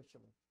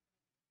spiritually.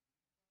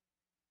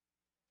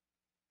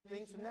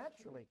 Thinks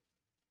naturally.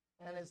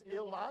 And as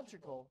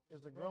illogical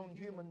as a grown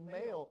human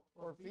male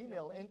or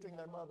female entering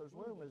their mother's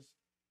womb is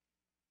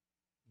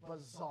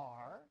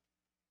bizarre.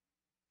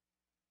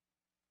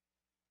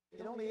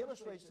 It only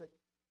illustrates that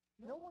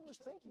no one was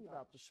thinking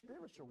about the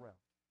spiritual realm.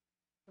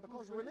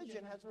 Because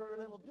religion has very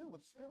little to do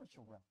with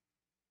spiritual realm.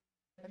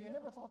 Have you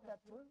never thought that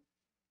through?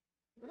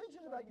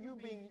 Religion is about you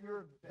being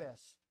your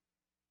best.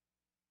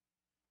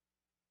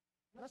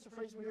 And that's a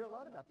phrase we hear a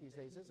lot about these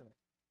days, isn't it?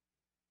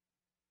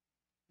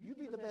 You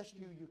be the best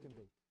you can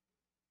be.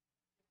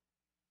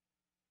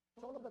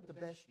 It's all about the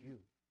best you.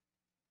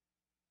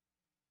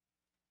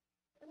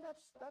 And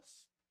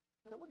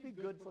that would be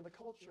good for the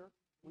culture.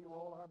 We were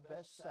all our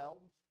best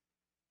selves.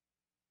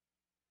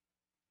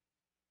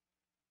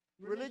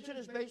 Religion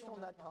is based on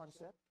that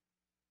concept.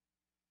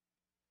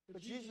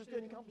 But Jesus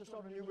didn't come to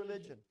start a new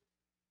religion.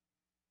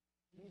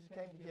 Jesus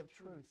came to give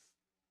truth.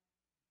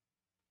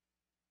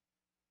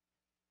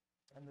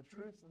 And the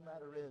truth of the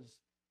matter is,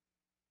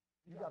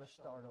 you got to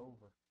start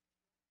over.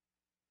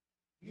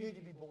 You need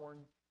to be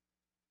born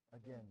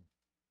again.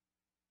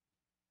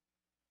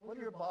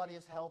 Whether your body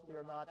is healthy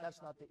or not,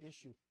 that's not the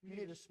issue. You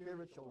need a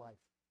spiritual life.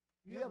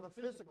 You have a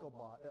physical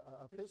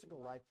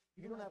life.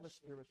 You don't have a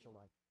spiritual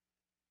life.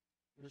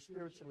 You're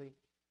spiritually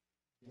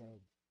dead.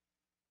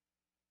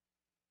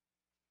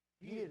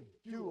 You need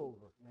a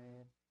do-over,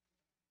 man.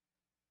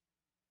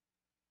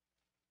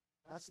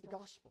 That's the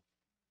gospel.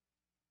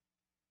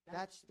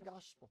 That's the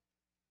gospel.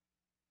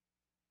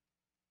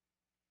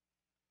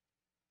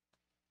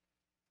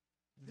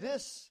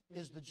 This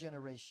is the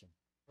generation.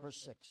 Verse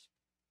 6.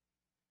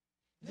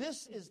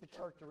 This is the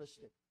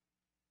characteristic.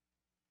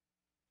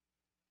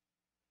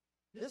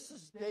 This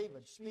is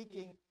David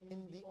speaking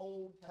in the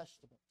Old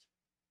Testament.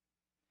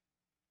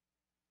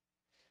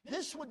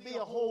 This would be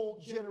a whole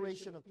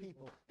generation of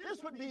people.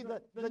 This would be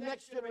the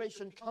next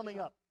generation coming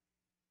up.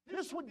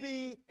 This would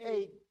be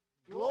a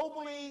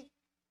globally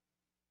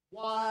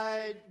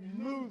wide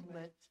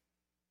movement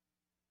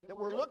that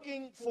we're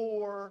looking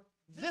for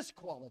this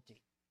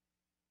quality,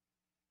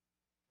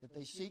 that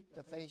they seek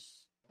the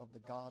face of the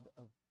God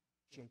of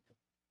Jacob.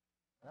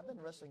 And I've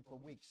been wrestling for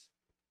weeks.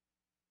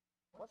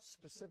 What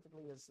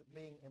specifically is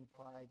being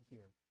implied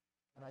here?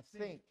 And I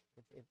think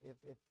if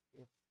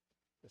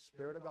the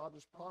Spirit of God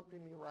was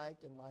prompting me right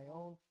in my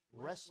own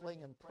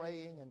wrestling and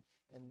praying,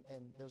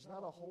 and there's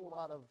not a whole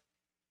lot of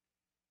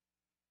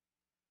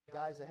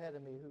guys ahead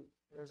of me who,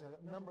 there's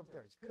a number of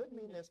theories. Could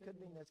mean this, could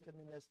mean this, could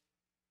mean this.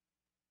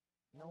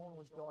 No one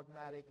was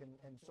dogmatic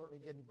and certainly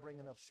didn't bring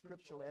enough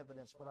scriptural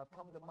evidence, but I've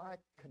come to my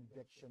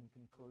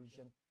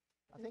conclusion.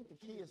 I think the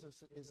key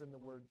is in the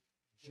word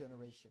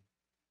generation.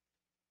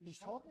 He's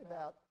talking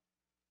about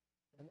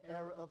an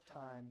era of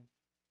time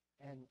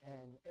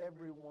and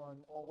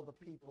everyone, all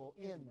the people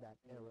in that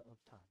era of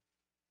time.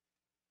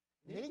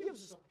 And then he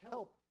gives us some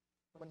help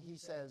when he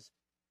says,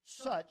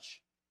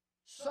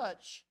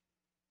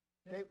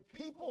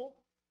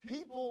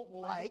 people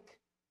like,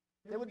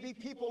 there would be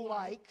people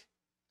like,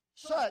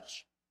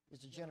 such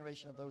is the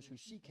generation of those who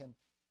seek him,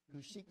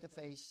 who seek the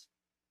face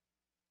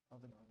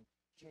of the God of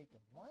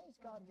Jacob. Why is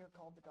God here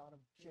called the God of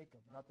Jacob,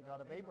 not the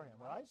God of Abraham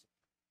or Isaac?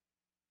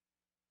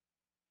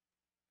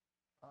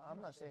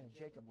 I'm not saying that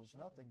Jacob was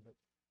nothing, but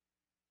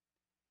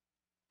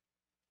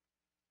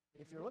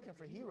if you're looking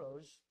for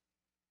heroes,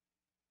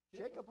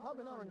 Jacob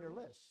probably not on your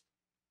list.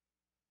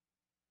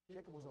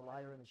 Jacob was a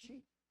liar and a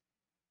cheat.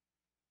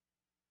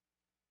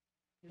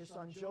 His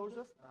son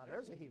Joseph, now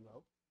there's a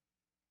hero.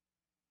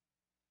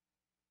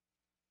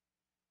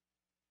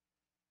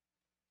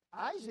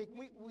 Isaac,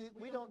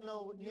 we don't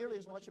know nearly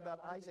as much about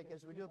Isaac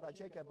as we do about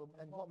Jacob,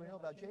 and what we know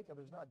about Jacob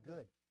is not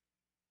good.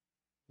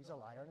 He's a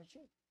liar and a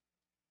cheat.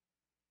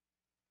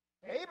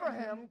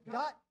 Abraham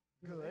got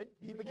good.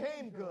 He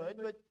became good,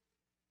 but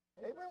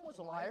Abraham was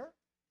a liar.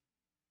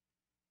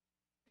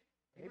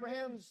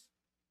 Abraham's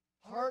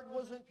heart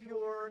wasn't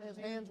pure and his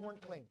hands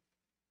weren't clean.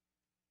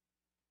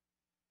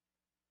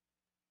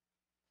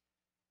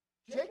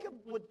 Jacob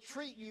would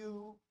treat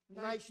you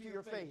nice to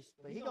your face,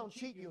 but he don't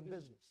cheat you in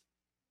business.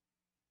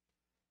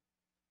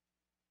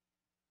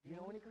 Do you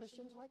know any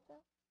Christians like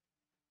that?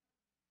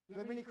 Do you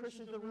have any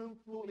Christians in the room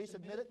who at least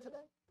admit it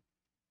today?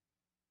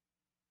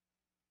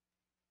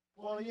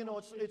 Well, you know,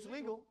 it's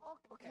legal.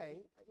 Okay,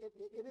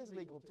 it is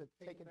legal to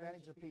take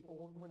advantage of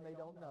people when they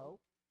don't know.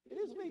 It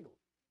is legal.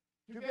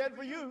 Too bad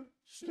for you,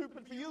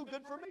 stupid for you,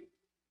 good for me.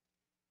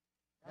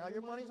 Now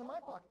your money's in my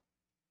pocket.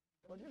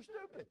 Well, you're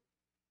stupid.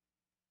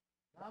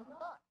 I'm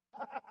not.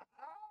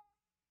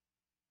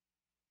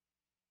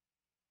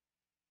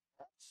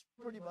 That's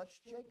pretty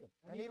much Jacob.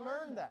 And he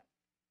learned that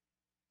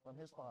from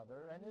his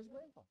father and his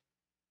grandfather.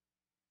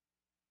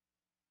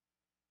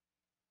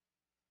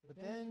 But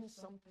then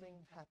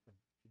something happened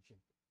to Jacob.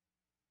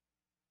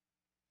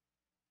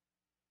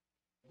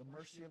 The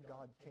mercy of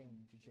God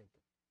came to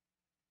Jacob.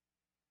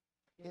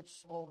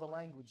 It's all the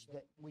language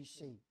that we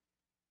see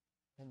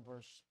in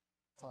verse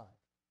 5.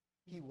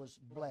 He was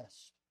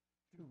blessed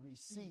to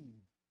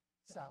receive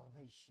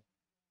salvation.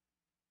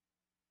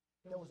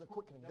 There was a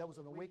quickening. There was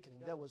an awakening.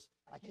 There was,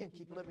 I can't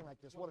keep living like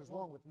this. What is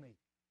wrong with me?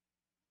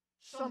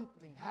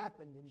 Something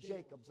happened in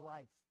Jacob's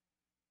life.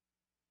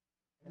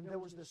 And there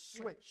was this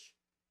switch.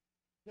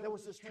 There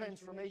was this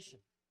transformation.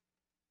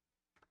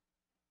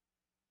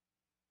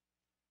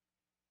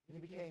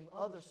 And he became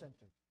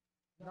other-centered,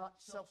 not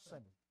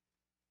self-centered.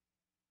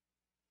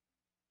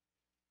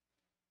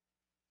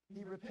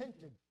 He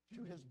repented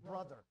to his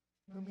brother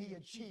whom he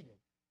had cheated.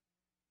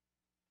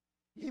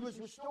 He was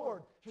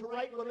restored to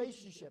right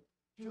relationship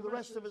to the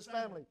rest of his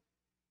family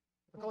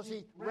because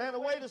he ran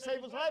away to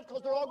save his life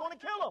because they're all going to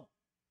kill him.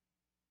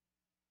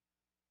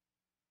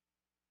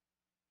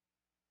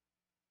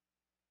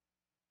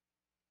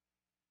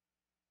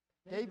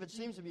 David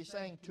seems to be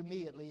saying, to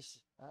me at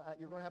least,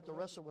 you're going to have to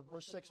wrestle with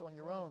verse 6 on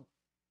your own,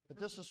 but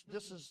this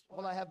is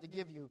what I have to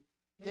give you.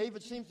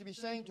 David seems to be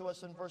saying to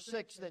us in verse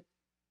 6 that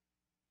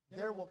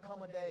there will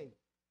come a day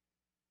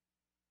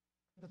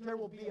that there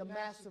will be a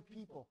mass of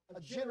people, a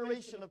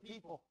generation of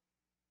people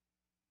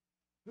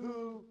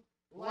who,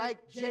 like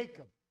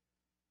Jacob,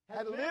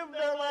 had lived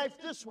their life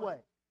this way,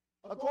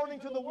 according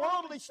to the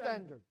worldly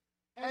standard,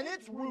 and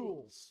its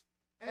rules,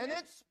 and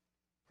its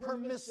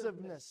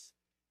permissiveness,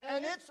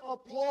 and its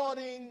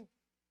applauding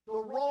the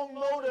wrong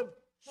motive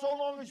so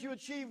long as you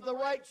achieve the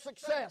right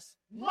success,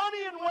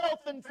 money and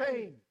wealth and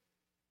fame.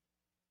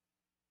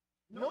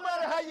 No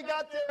matter how you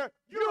got there,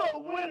 you're a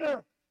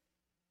winner.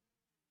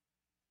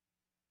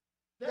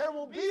 There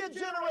will be a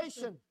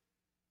generation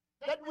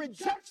that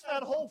rejects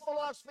that whole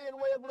philosophy and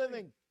way of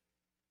living.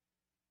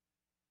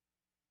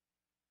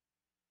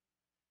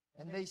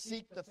 And they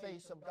seek the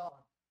face of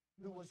God,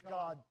 who was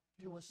God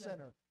to a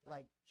sinner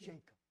like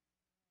Jacob,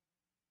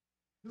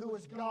 who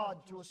was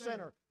God to a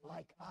sinner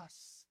like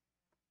us,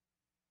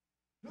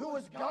 who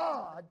was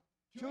God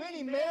to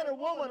any man or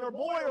woman or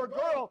boy or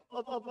girl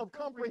of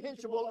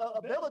comprehensible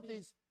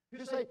abilities,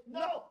 to say,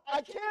 no,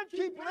 I can't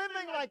keep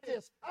living like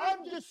this.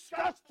 I'm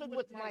disgusted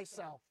with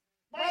myself.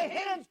 My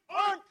hands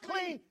aren't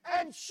clean,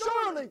 and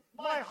surely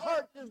my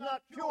heart is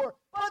not pure.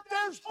 But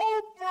there's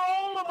hope for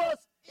all of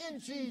us in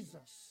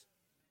Jesus.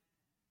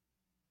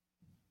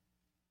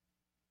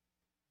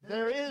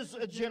 There is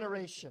a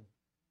generation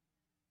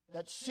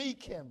that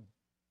seek him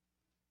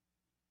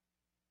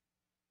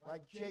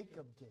like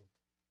Jacob did,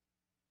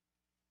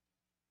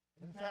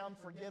 and found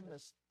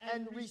forgiveness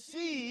and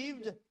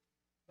received,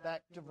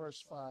 back to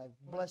verse 5,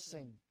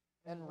 blessing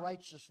and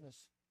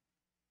righteousness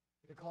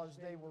because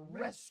they were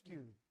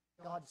rescued.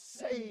 God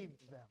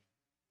saved them.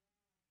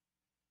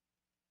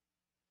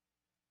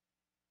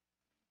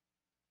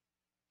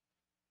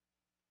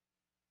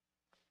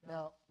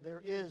 Now,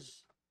 there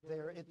is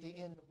there at the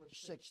end of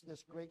verse 6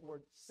 this great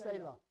word,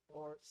 Selah,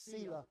 or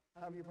Selah,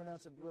 however you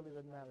pronounce it, really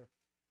doesn't matter.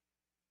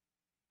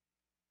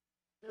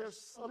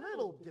 There's a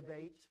little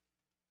debate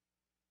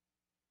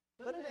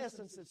But in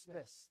essence, it's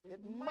this. It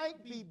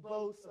might be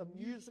both a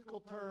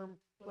musical term,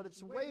 but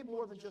it's way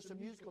more than just a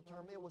musical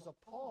term. It was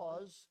a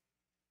pause,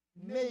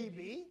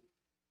 maybe,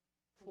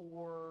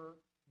 for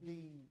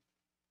the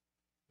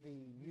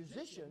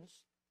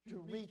musicians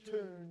to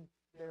retune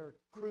their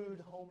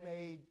crude,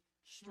 homemade,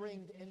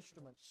 stringed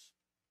instruments.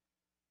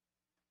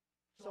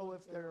 So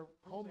if they're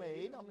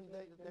homemade, I mean,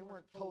 they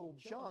weren't total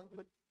junk,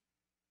 but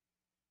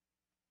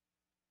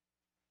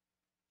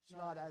it's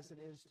not as it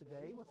is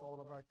today with all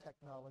of our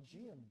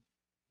technology and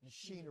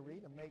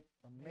machinery to make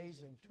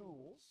amazing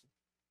tools,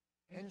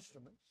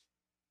 instruments.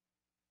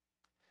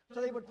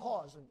 So they would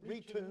pause and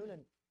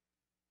retune,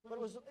 but it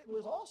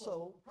was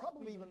also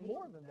probably even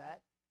more than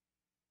that.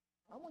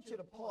 I want you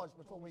to pause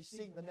before we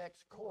sing the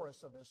next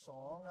chorus of this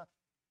song.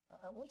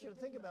 I want you to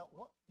think about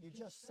what you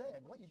just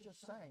said, what you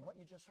just sang, what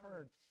you just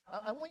heard.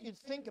 I want you to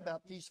think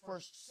about these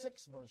first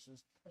 6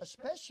 verses,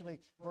 especially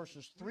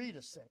verses 3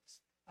 to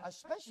 6. I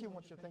especially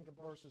want you to think of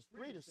verses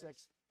 3 to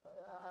 6.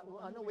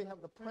 I know we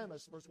have the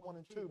premise, verse 1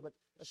 and 2, but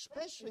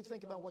especially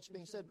think about what's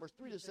being said, verse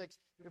 3 to 6,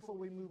 before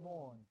we move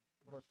on,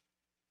 verse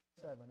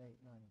 7, 8, 9,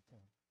 and 10.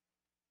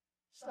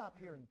 Stop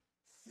here and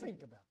think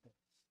about this.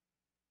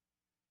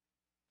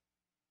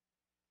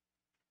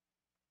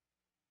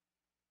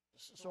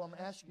 So I'm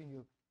asking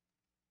you,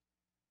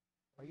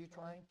 are you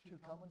trying to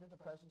come into the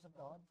presence of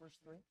God? Verse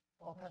 3.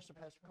 Oh, Pastor,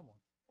 come on.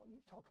 Well, you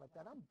talk like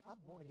that. I'm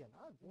born again.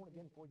 I was born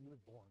again before you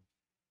was born.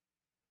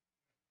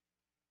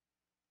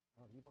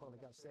 Oh, you probably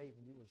got saved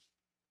when you was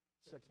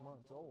 6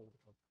 months old.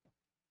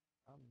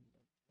 I'm,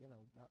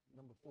 not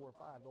number 4 or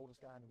 5, the oldest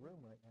guy in the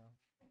room right now.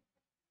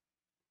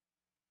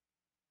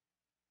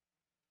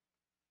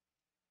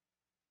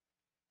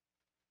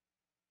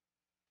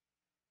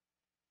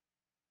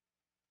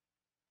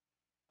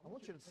 I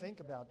want you to think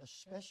about,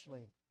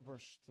 especially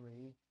verse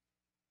 3,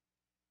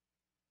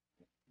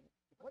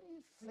 what do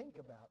you think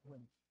about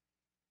when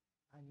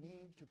I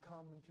need to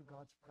come into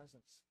God's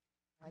presence?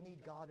 I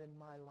need God in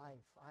my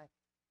life.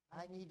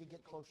 I need to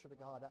get closer to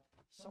God.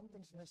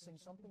 Something's missing.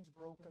 Something's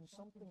broken.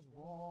 Something's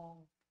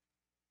wrong.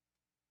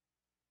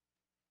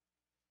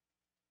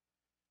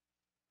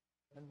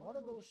 And what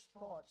are those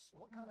thoughts?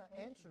 What kind of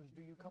answers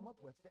do you come up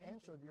with to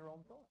answer your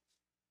own thoughts?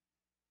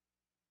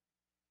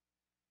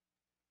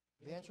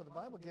 The answer the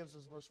Bible gives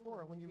is verse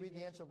 4. And when you read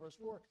the answer of verse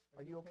 4,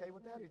 are you okay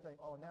with that? Or you think,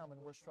 oh, now I'm in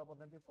worse trouble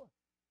than before.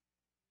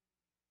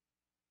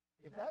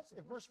 If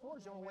verse 4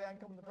 is the only way I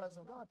can come in the presence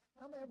of God,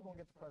 how am I ever going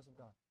to get the presence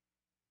of God?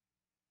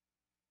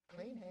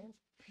 Clean hands,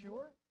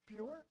 pure,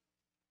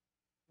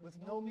 with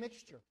no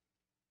mixture.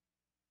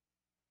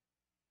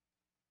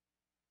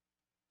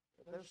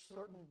 There's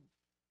certain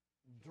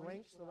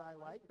drinks that I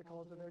like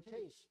because of their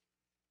taste.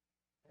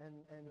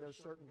 And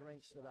there's certain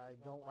drinks that I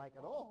don't like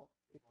at all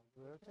because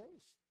of their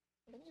taste.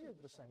 And you're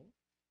the same.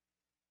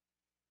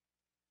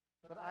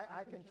 But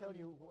I can tell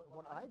you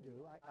what I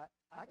do.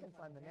 I can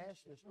find the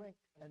nastiest drink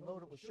and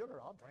load it with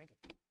sugar. I'll drink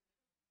it.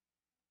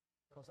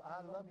 Because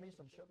I love me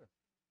some sugar.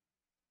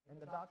 And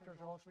the doctors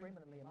are all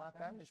screaming at me, and my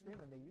family's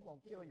screaming at me, you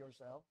won't kill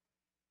yourself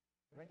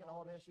drinking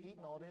all this,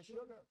 eating all this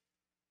sugar.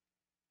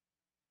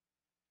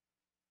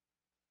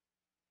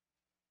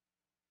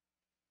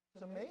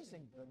 It's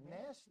amazing the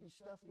nasty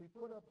stuff we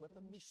put up with,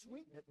 and we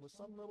sweeten it with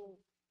some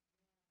little...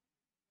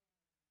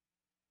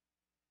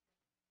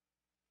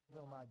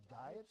 No, my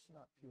diet's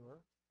not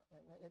pure.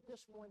 And at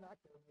this point, I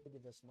can give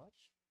you this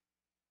much.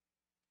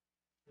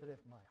 But if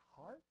my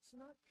heart's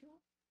not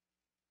pure,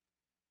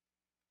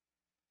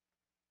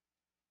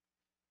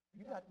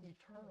 you got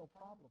eternal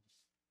problems.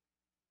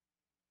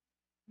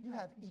 You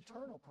have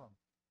eternal problems.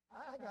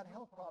 I got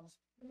health problems.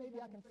 Maybe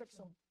I can fix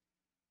them.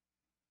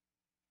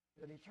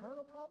 But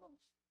eternal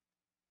problems?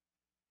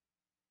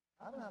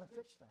 I don't know how to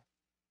fix that.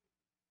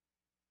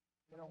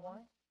 You know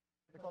why?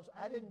 Because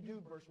I didn't do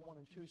verse 1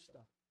 and 2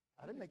 stuff.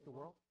 I didn't make the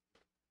world.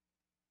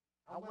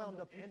 I wound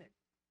up in it.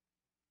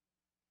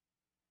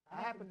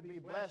 I happened to be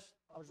blessed.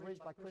 I was raised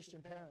by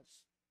Christian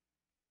parents.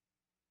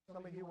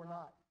 Some of you were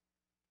not.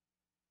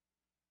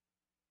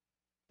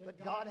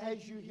 But God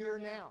has you here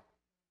now.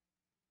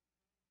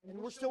 And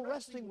we're still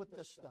wrestling with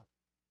this stuff.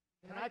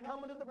 Can I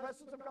come into the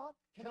presence of God?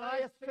 Can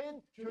I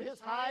ascend to his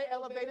high,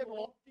 elevated,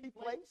 lofty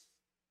place?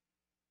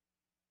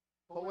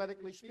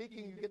 Poetically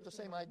speaking, you get the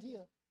same idea.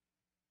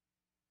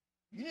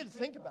 You need to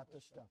think about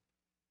this stuff.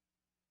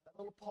 That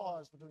little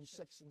pause between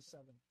 6 and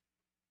 7.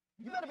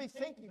 You got to be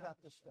thinking about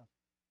this stuff.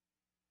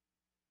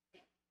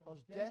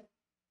 Because death,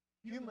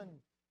 human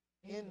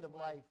end of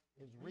life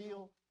is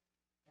real,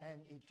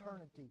 and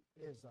eternity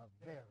is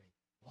a very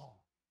long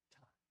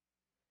time.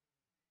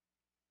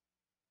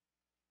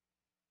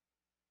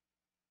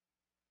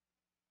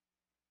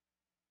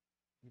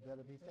 You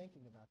better be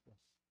thinking about this.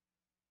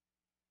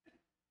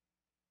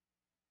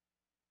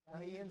 Now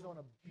he ends on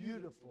a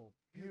beautiful,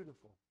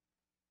 beautiful,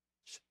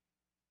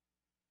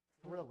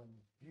 thrilling,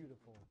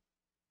 beautiful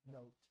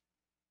note.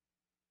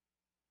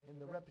 In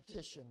the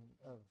repetition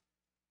of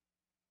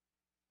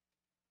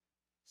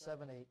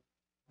 7, 8,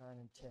 9,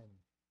 and 10.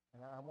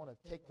 And I want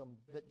to take them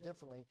a bit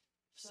differently.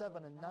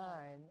 7 and 9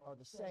 are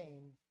the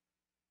same,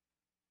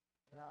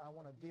 And I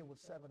want to deal with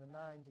 7 and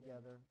 9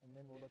 together, and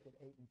then we'll look at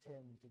 8 and 10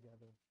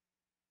 together.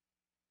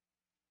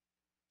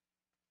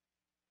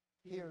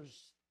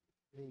 Here's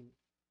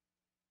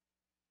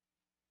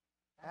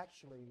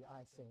actually,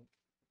 I think,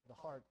 the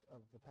heart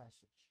of the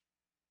passage.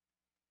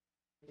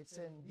 It's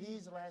in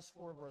these last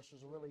 4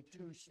 verses, really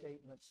 2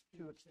 statements,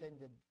 2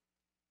 extended,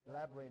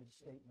 elaborated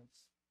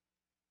statements,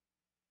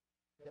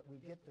 that we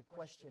get the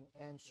question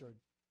answered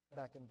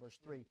back in verse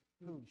 3,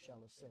 who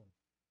shall ascend?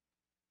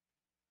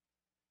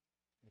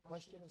 The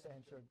question is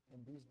answered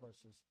in these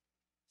verses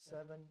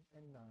 7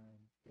 and 9,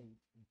 8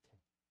 and 10.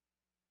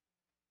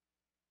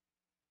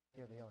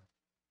 Here they are.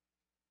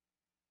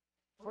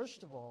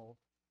 First of all,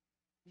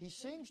 he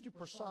seems to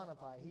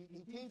personify,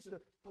 he seems to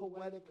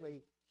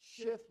poetically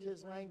shift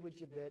his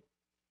language a bit.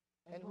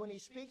 And when he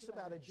speaks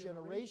about a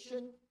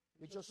generation,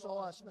 we just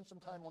saw, I spent some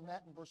time on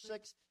that in verse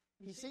 6,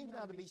 he seems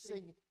now to be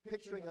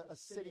picturing a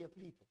city of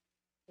people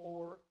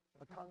or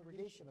a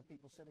congregation of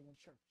people sitting in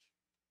church.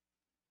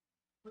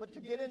 But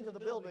to get into the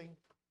building,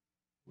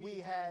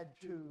 we had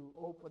to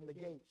open the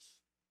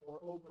gates or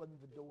open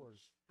the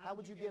doors. How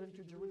would you get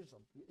into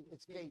Jerusalem?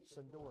 It's gates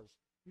and doors.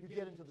 You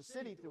get into the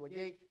city through a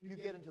gate. You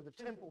get into the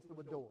temple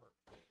through a door.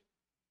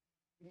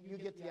 You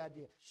get the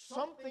idea.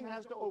 Something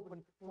has to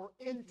open for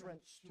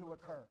entrance to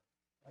occur.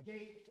 A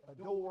gate, a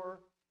door.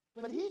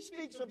 But he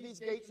speaks of these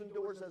gates and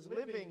doors as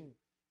living.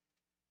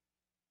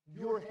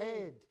 Your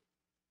head.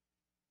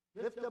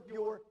 Lift up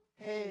your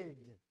head.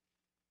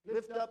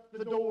 Lift up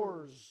the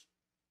doors.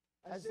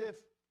 As if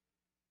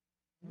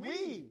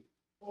we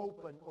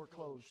open or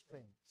close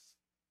things.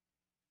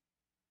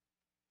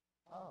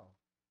 Oh.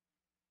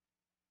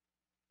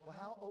 Well,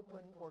 how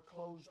open or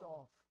closed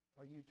off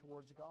are you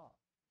towards God?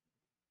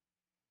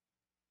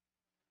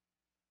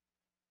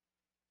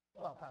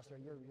 Well, Pastor,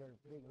 you're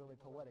being really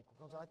poetic,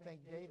 because I think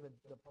David,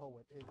 the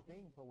poet, is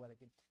being poetic.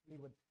 He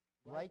would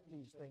write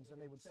these things,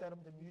 and they would set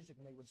them to music,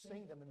 and they would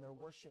sing them in their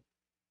worship.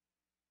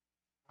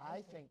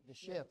 I think the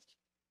shift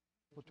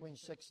between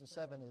 6 and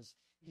 7 is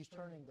he's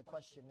turning the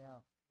question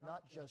now,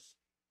 not just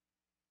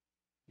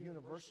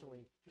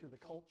universally to the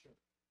culture,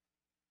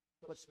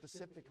 but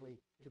specifically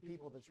to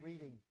people that's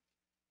reading.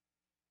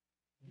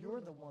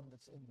 You're the one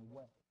that's in the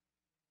way.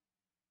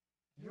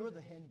 You're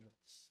the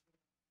hindrance.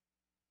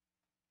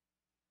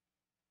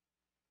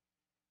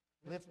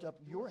 Lift up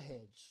your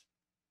heads,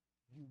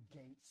 you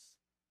gates.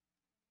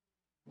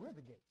 We're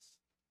the gates.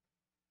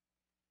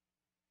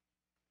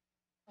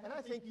 And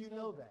I think you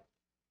know that.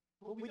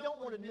 But we don't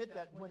want to admit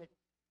that when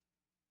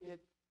it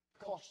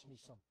costs me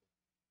something.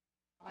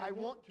 I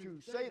want to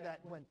say that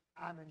when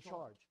I'm in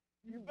charge.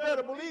 You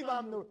better believe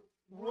I'm the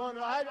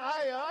runner.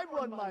 I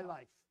run my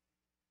life.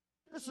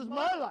 This is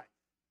my life.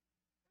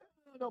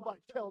 Nobody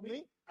tell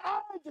me.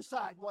 I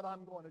decide what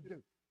I'm going to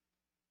do.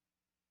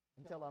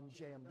 Until I'm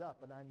jammed up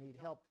and I need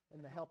help,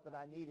 and the help that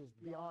I need is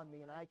beyond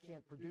me, and I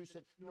can't produce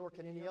it, nor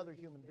can any other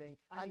human being.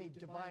 I need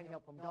divine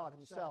help from God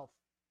himself.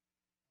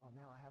 Oh,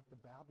 now I have to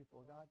bow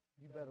before God?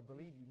 You better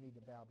believe you need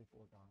to bow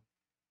before God.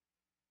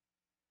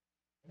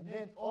 And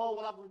then, I'll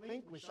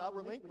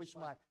relinquish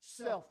my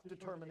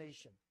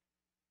self-determination.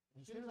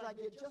 As soon as I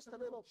get just a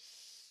little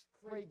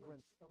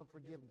fragrance of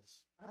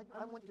forgiveness.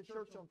 I went to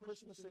church on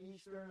Christmas and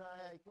Easter, and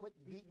I quit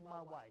beating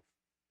my wife.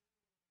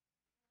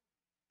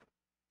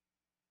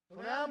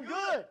 So now I'm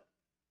good.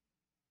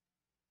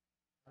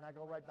 And I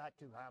go right back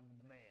to, I'm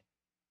the man.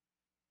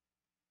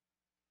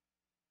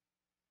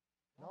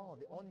 No,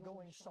 the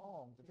ongoing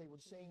song that they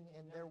would sing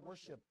in their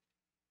worship,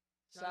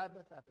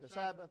 Sabbath after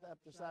Sabbath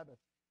after Sabbath.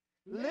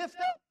 Lift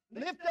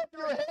up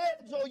your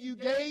heads, O you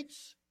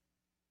gates.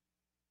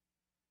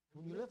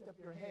 When you lift up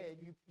your head,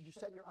 you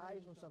set your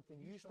eyes on something.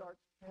 You start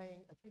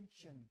paying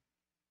attention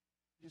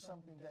to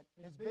something that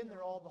has been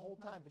there all the whole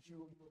time, but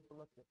you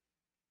overlooked it.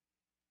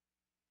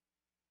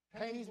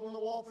 Paintings on the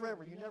wall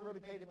forever. You never really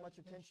paid much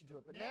attention to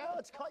it. But now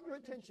it's caught your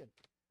attention.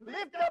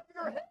 Lift up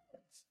your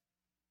heads.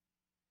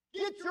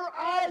 Get your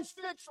eyes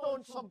fixed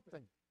on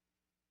something.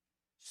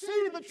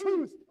 See the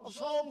truth of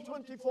Psalm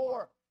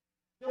 24.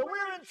 That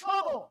we're in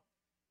trouble.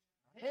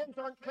 Our hands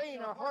aren't clean.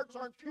 Our hearts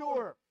aren't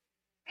pure.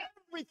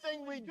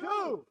 Everything we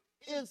do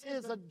is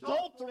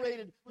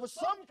adulterated with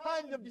some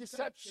kind of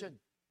deception,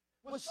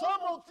 with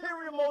some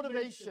ulterior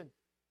motivation.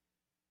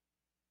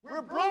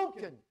 We're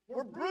broken.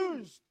 We're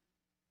bruised.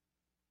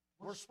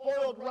 We're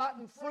spoiled,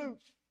 rotten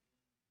fruit.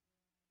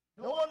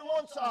 No one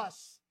wants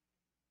us.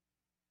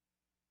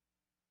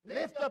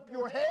 Lift up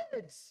your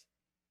heads.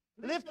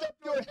 Lift up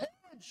your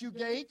heads, you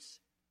gates.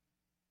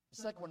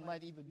 The second one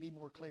might even be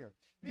more clear.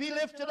 Be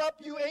lifted up,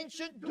 you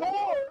ancient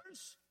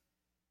doors.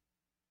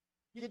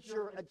 Get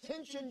your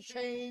attention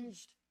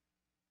changed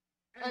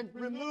and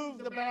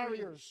remove the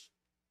barriers.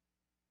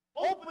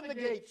 Open the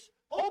gates.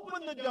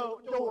 Open the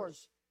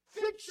doors.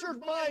 Fix your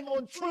mind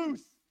on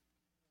truth.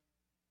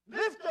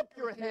 Lift up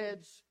your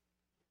heads.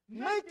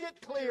 Make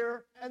it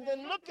clear. And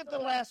then look at the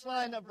last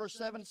line of verse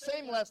 7.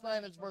 Same last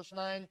line as verse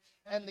 9.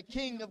 And the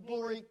King of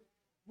glory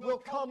will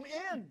come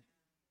in.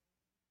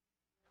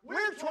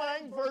 We're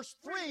trying, verse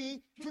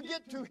 3, to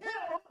get to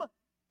him.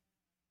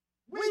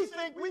 We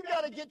think we've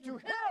got to get to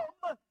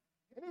him.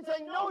 And he's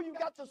saying, no, you've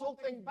got this whole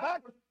thing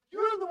backwards.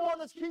 You're the one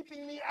that's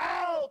keeping me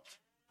out.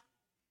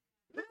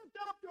 Lift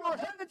up your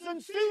heads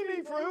and see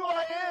me for who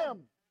I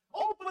am.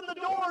 Open the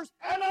doors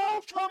and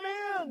I'll come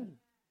in.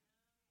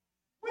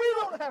 We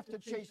don't have to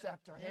chase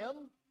after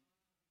him.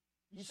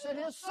 He sent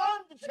his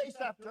Son to chase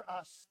after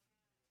us.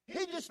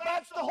 He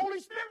dispatched the Holy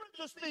Spirit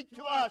to speak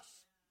to us.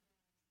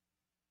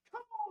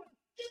 Come on,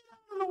 get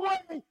out of the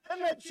way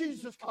and let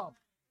Jesus come.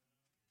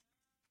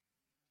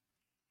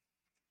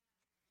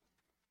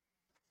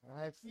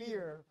 I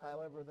fear,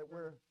 however, that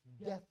we're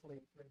deathly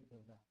afraid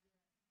of that.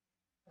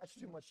 That's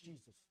too much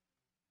Jesus.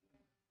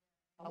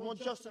 I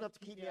want just enough to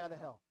keep me out of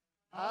hell.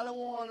 I don't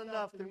want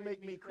enough to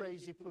make me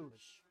crazy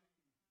foolish.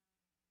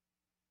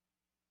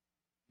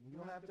 You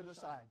don't have to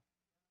decide.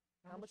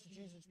 How much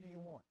Jesus do you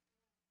want?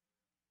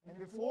 And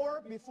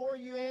before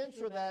you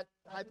answer that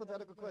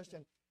hypothetical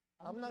question,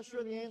 I'm not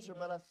sure the answer,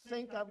 but I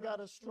think I've got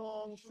a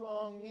strong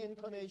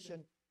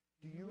inclination.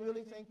 Do you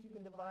really think you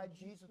can divide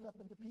Jesus up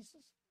into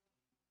pieces?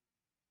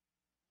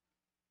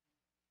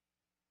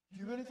 Do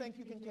you really think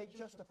you can take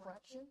just a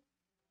fraction?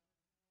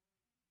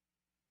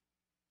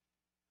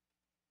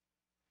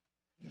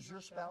 Does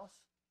your spouse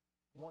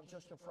want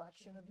just a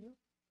fraction of you?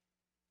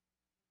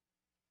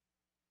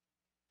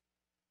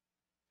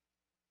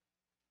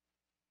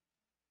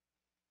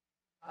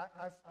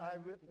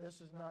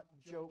 This is not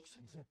jokes.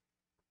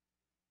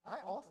 I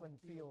often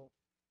feel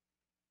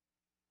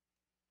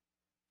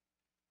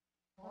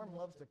Harm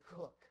loves to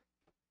cook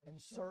and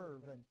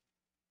serve, and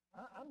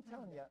I'm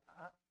telling you,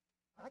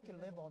 I can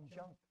live on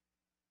junk.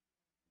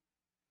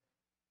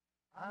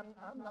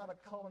 I'm not a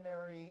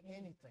culinary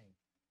anything.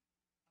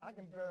 I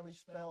can barely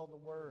spell the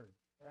word,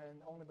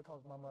 and only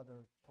because my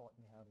mother taught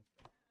me how to.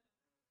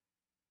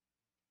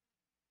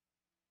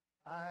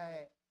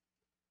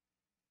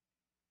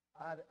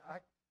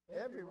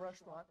 Every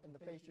restaurant in the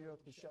face of the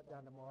earth could shut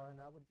down tomorrow, and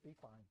I would be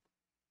fine.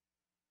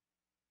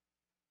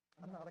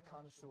 I'm not a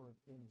connoisseur of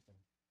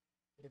anything.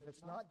 If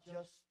it's not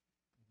just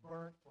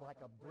burnt like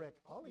a brick,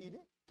 I'll eat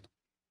it.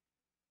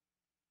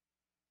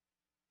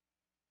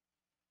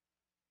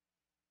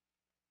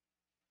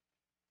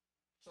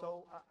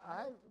 So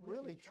I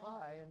really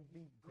try and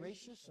be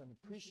gracious and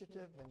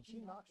appreciative, and she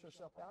knocks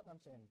herself out, and I'm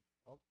saying,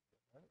 oh,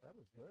 that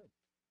was good.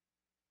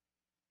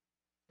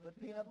 But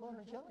peanut butter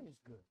and jelly is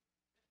good.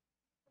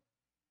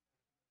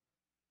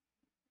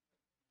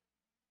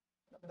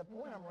 The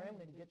point I'm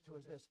rambling to get to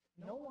is this.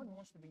 No one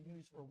wants to be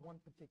used for one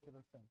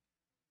particular thing.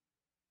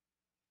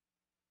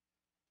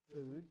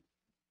 Food,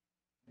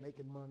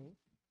 making money,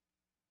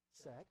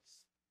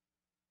 sex.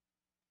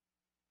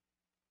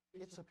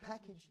 It's a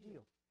package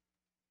deal.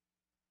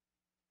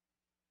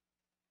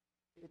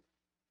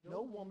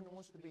 No woman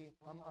wants to be,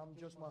 I'm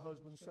just my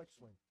husband's sex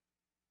slave.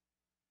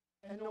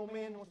 And no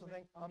man wants to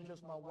think, I'm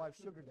just my wife's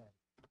sugar daddy.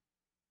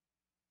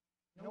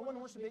 No one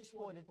wants to be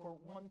exploited for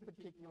one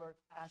particular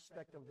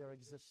aspect of their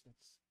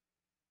existence.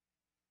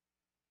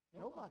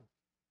 Nobody.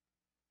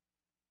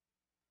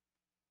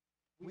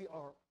 We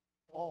are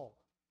all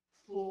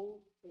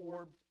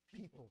full-orbed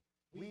people.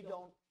 We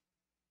don't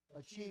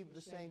achieve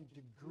the same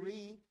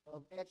degree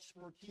of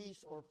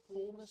expertise or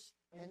fullness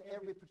in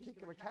every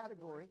particular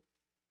category,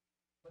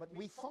 but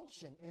we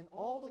function in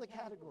all of the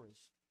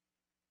categories.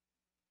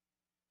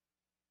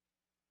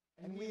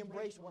 And we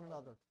embrace one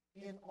another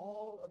in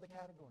all of the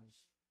categories.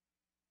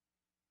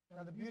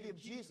 Now, the beauty of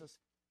Jesus,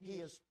 he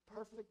is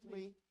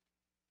perfectly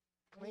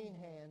clean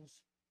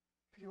hands,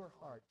 pure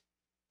heart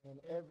in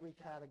every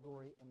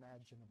category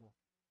imaginable.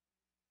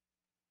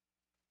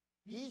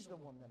 He's the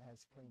one that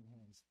has clean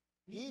hands.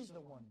 He's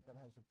the one that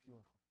has a pure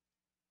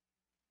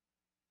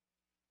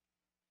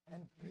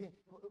heart. And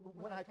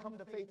when I come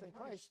to faith in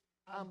Christ,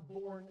 I'm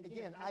born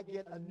again. I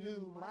get a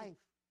new life.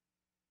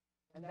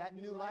 And that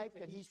new life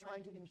that he's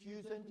trying to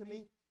infuse into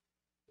me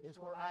is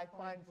where I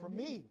find for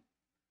me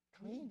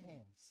clean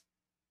hands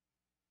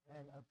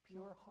and a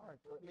pure heart,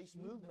 or at least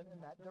movement in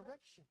that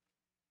direction.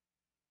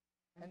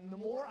 And the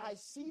more I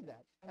see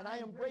that, and I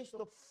embrace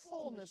the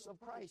fullness of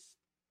Christ,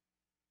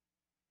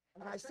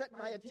 and I set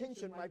my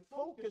attention, my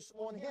focus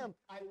on him,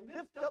 I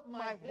lift up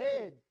my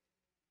head,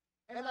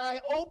 and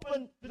I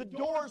open the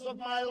doors of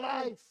my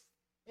life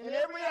in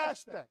every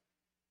aspect.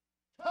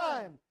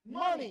 Time,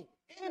 money,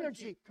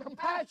 energy,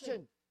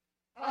 compassion.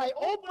 I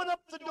open up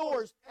the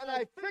doors and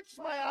I fix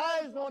my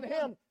eyes on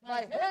him.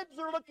 My head is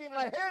looking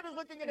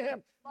at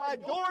him. My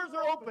doors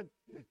are open.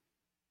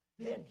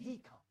 Then he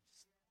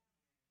comes.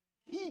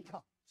 He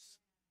comes.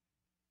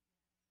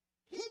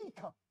 He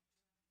comes.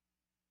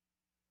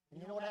 And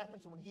you know what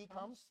happens when he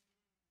comes?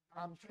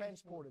 I'm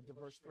transported to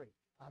verse 3.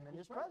 I'm in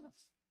his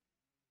presence.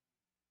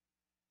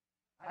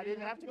 I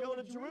didn't have to go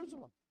to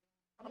Jerusalem.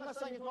 I'm not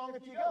saying it's wrong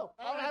if you go.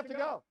 I don't have to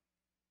go.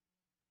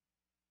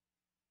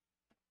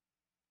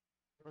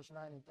 Verse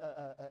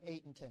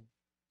 8 and 10.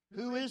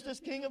 Who is this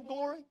King of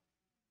glory?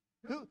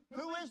 Who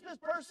is this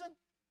person?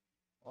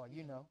 Oh,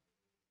 you know.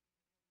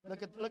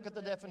 Look at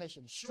the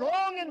definition.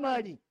 Strong and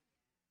mighty.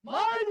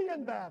 Mighty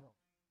in battle.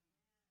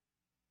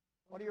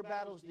 What are your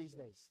battles these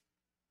days?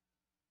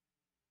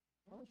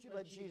 Why don't you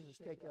let Jesus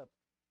take up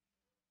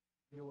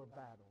your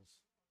battles?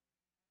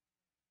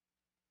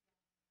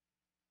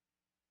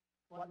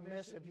 What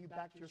mess have you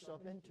backed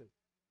yourself into?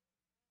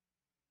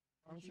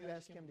 Why don't you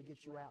ask him to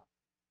get you out?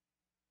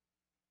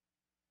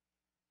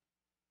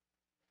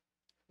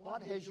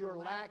 What has your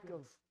lack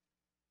of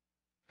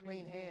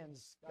clean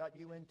hands got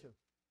you into?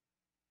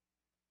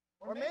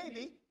 Or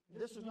maybe,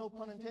 this is no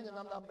pun intended,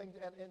 I'm not being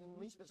in the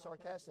least bit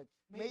sarcastic,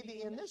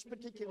 maybe in this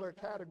particular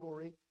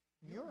category,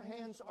 your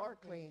hands are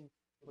clean,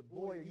 but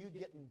boy, are you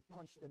getting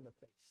punched in the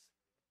face.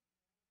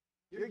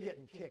 You're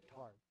getting kicked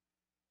hard.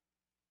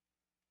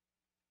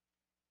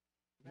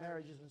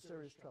 Marriage is in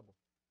serious trouble.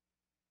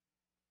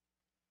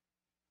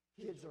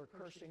 Kids are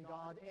cursing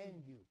God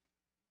and you.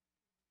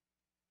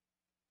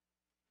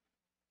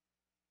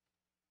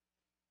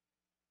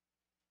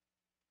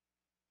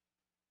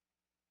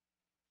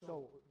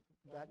 So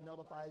that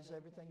nullifies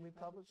everything we've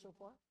covered so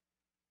far?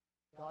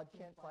 God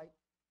can't fight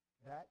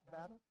that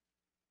battle?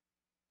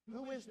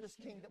 Who is this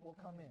king that will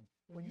come in?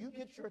 When you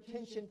get your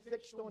attention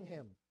fixed on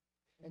him,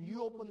 and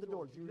you open the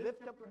doors, you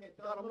lift up your head,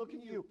 God, I'm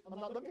looking at you. I'm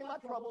not looking at my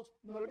troubles.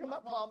 I'm not looking at my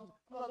problems.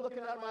 I'm not looking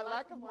at my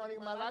lack of money,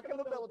 my lack of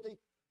ability.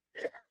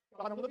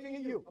 God, I'm looking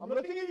at you. I'm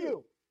looking at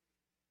you.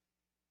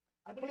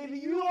 I believe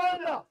that you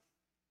are enough.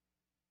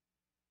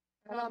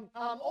 And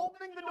I'm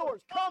opening the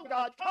doors. Come,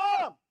 God,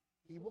 come.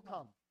 He will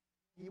come.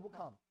 He will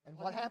come. And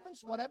what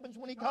happens? What happens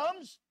when he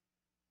comes?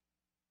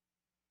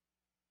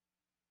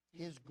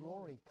 His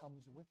glory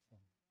comes with him.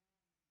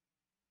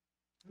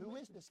 Who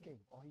is this king?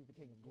 Oh, he's the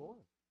king of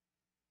glory.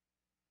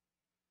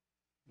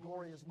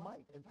 Glory is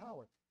might and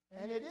power.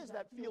 And it is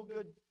that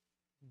feel-good,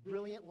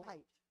 brilliant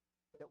light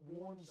that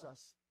warms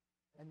us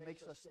and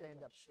makes us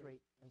stand up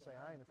straight and say,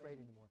 I ain't afraid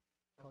anymore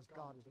because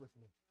God is with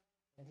me.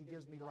 And he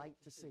gives me light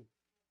to see.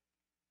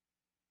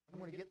 I'm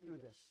going to get through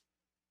this.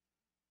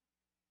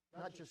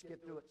 Not just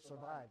get through it,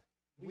 survive.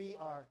 We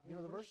are, you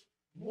know the verse?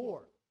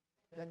 More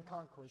than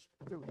conquerors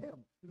through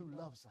him who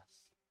loves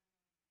us.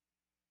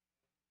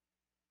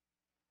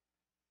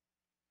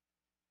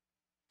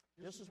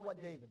 This is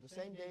what David, the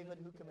same David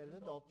who committed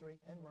adultery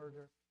and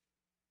murder,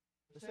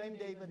 the same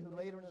David who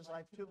later in his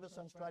life, two of his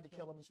sons tried to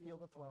kill him and steal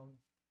the throne.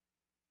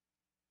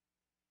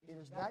 It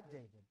is that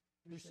David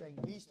who's saying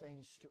these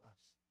things to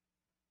us.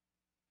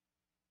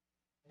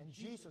 And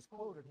Jesus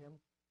quoted him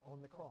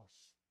on the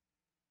cross.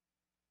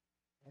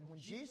 And when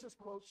Jesus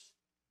quotes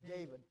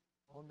David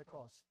on the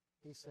cross,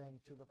 he's saying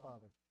to the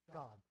Father,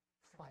 God,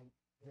 fight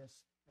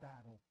this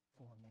battle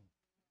for me.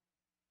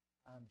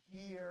 I'm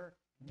here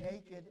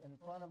naked in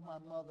front of my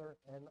mother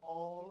and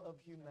all of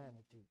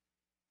humanity.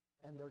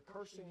 And they're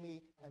cursing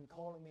me and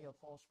calling me a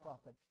false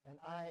prophet. And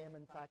I am,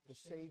 in fact, the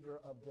Savior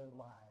of their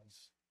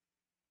lives.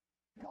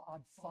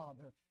 God,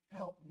 Father,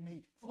 help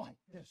me fight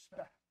this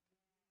battle.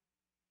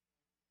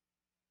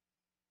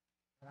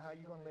 Now, how are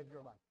you going to live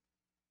your life?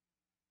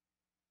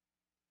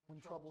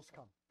 When troubles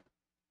come.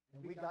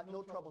 And we got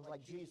no troubles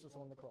like Jesus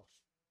on the cross.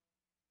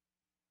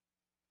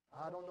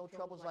 I don't know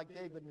troubles like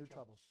David knew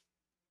troubles.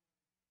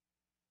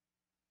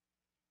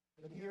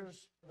 But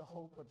here's the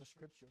hope of the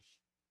Scriptures.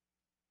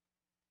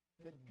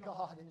 That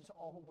God is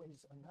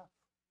always enough.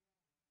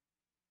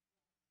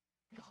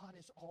 God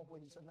is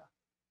always enough.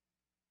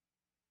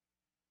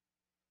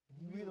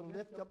 You either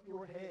lift up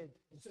your head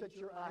and set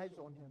your eyes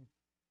on him,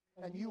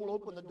 and you will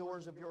open the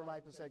doors of your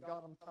life and say,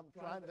 God,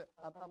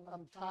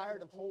 I'm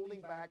tired of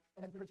holding back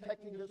and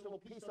protecting this little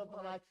piece of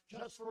my life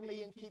just for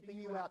me and keeping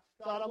you out.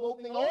 God, I'm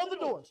opening all the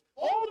doors.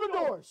 All the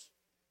doors.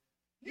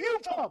 You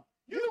come.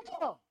 You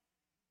come.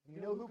 And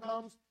you know who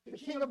comes? The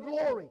King of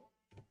glory.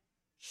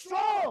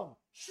 Strong,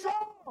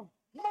 strong,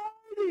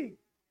 mighty.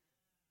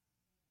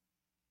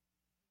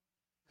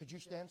 Could you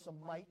stand some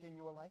might in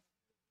your life?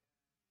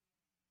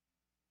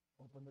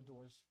 Open the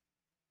doors.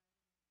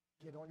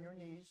 Get on your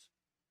knees.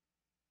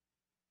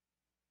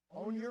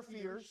 Own your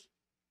fears.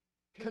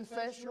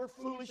 Confess your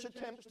foolish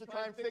attempts to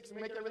try and fix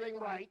and make everything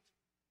right.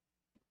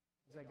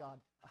 Say, God,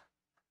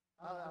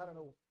 I don't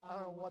know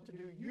what to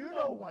do. You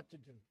know what to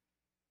do.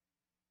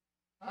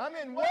 I'm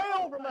in way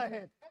over my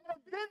head. And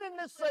I've been in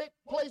this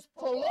place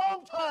for a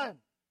long time.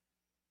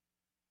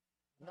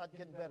 I'm not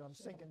getting better. I'm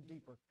sinking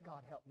deeper.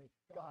 God help me.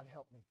 God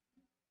help me.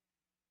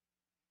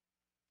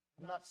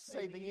 I'm not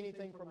saving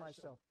anything for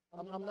myself.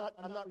 I'm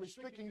not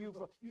restricting you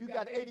for, you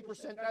got 80%,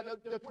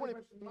 the 20%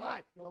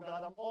 mine. No,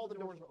 God, all the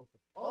doors are open.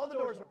 All the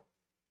doors are open.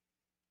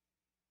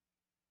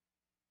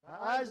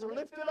 My eyes are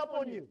lifted up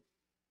on you.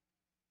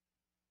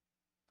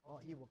 Oh,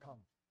 he will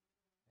come.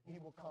 He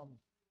will come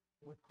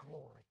with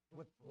glory,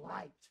 with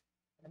light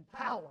and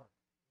power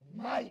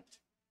and might.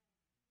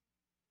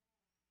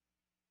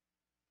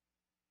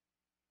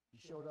 He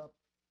showed up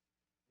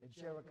in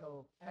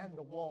Jericho and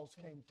the walls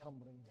came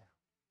tumbling down.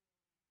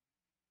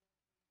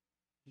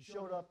 He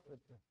showed up at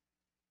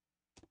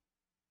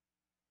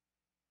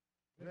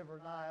the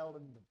River Nile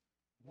and the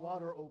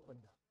water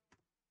opened up.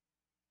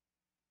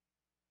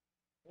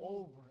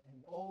 Over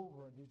and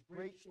over, these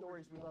great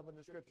stories we love in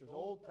the Scriptures,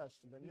 Old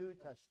Testament, New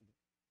Testament.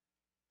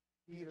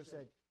 Peter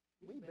said,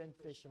 we've been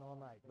fishing all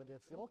night, but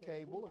if,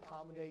 okay, we'll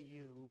accommodate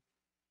you.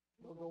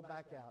 will go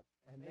back out,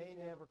 and they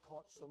never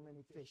caught so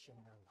many fish in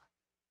their life.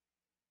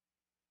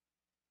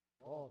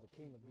 Oh, the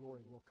King of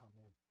Glory will come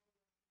in.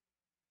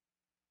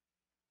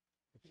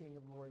 The King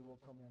of Glory will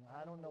come in.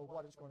 I don't know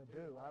what it's going to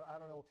do. I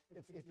don't know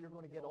if you're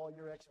going to get all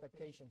your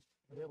expectations,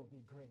 but it'll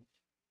be great.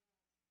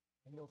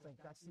 And you'll think,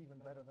 that's even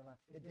better than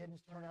it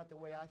didn't turn out the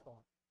way I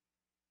thought.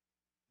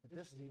 But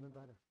this is even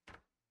better.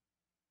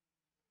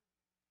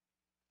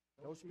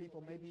 Those people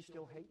maybe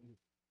still hate you.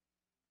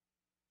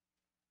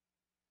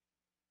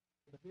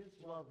 But his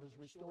love is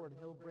restored, and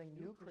he'll bring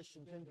new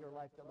Christians into your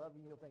life that love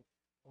you, and you'll think,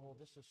 oh,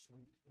 this is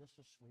sweet. This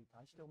is sweet.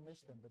 I still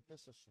miss them, but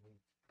this is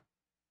sweet.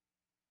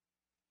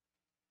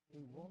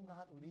 He will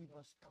not leave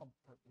us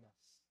comfortless.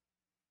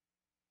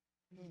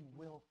 He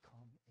will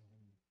come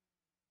in.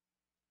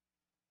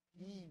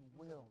 He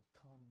will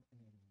come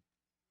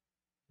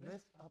in.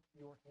 Lift up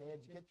your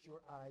heads. Get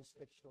your eyes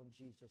fixed on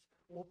Jesus.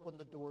 Open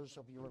the doors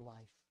of your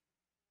life.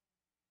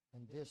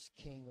 And this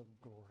King of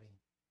Glory,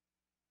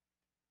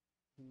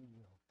 he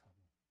will come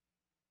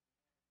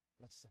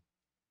in. Let's sing.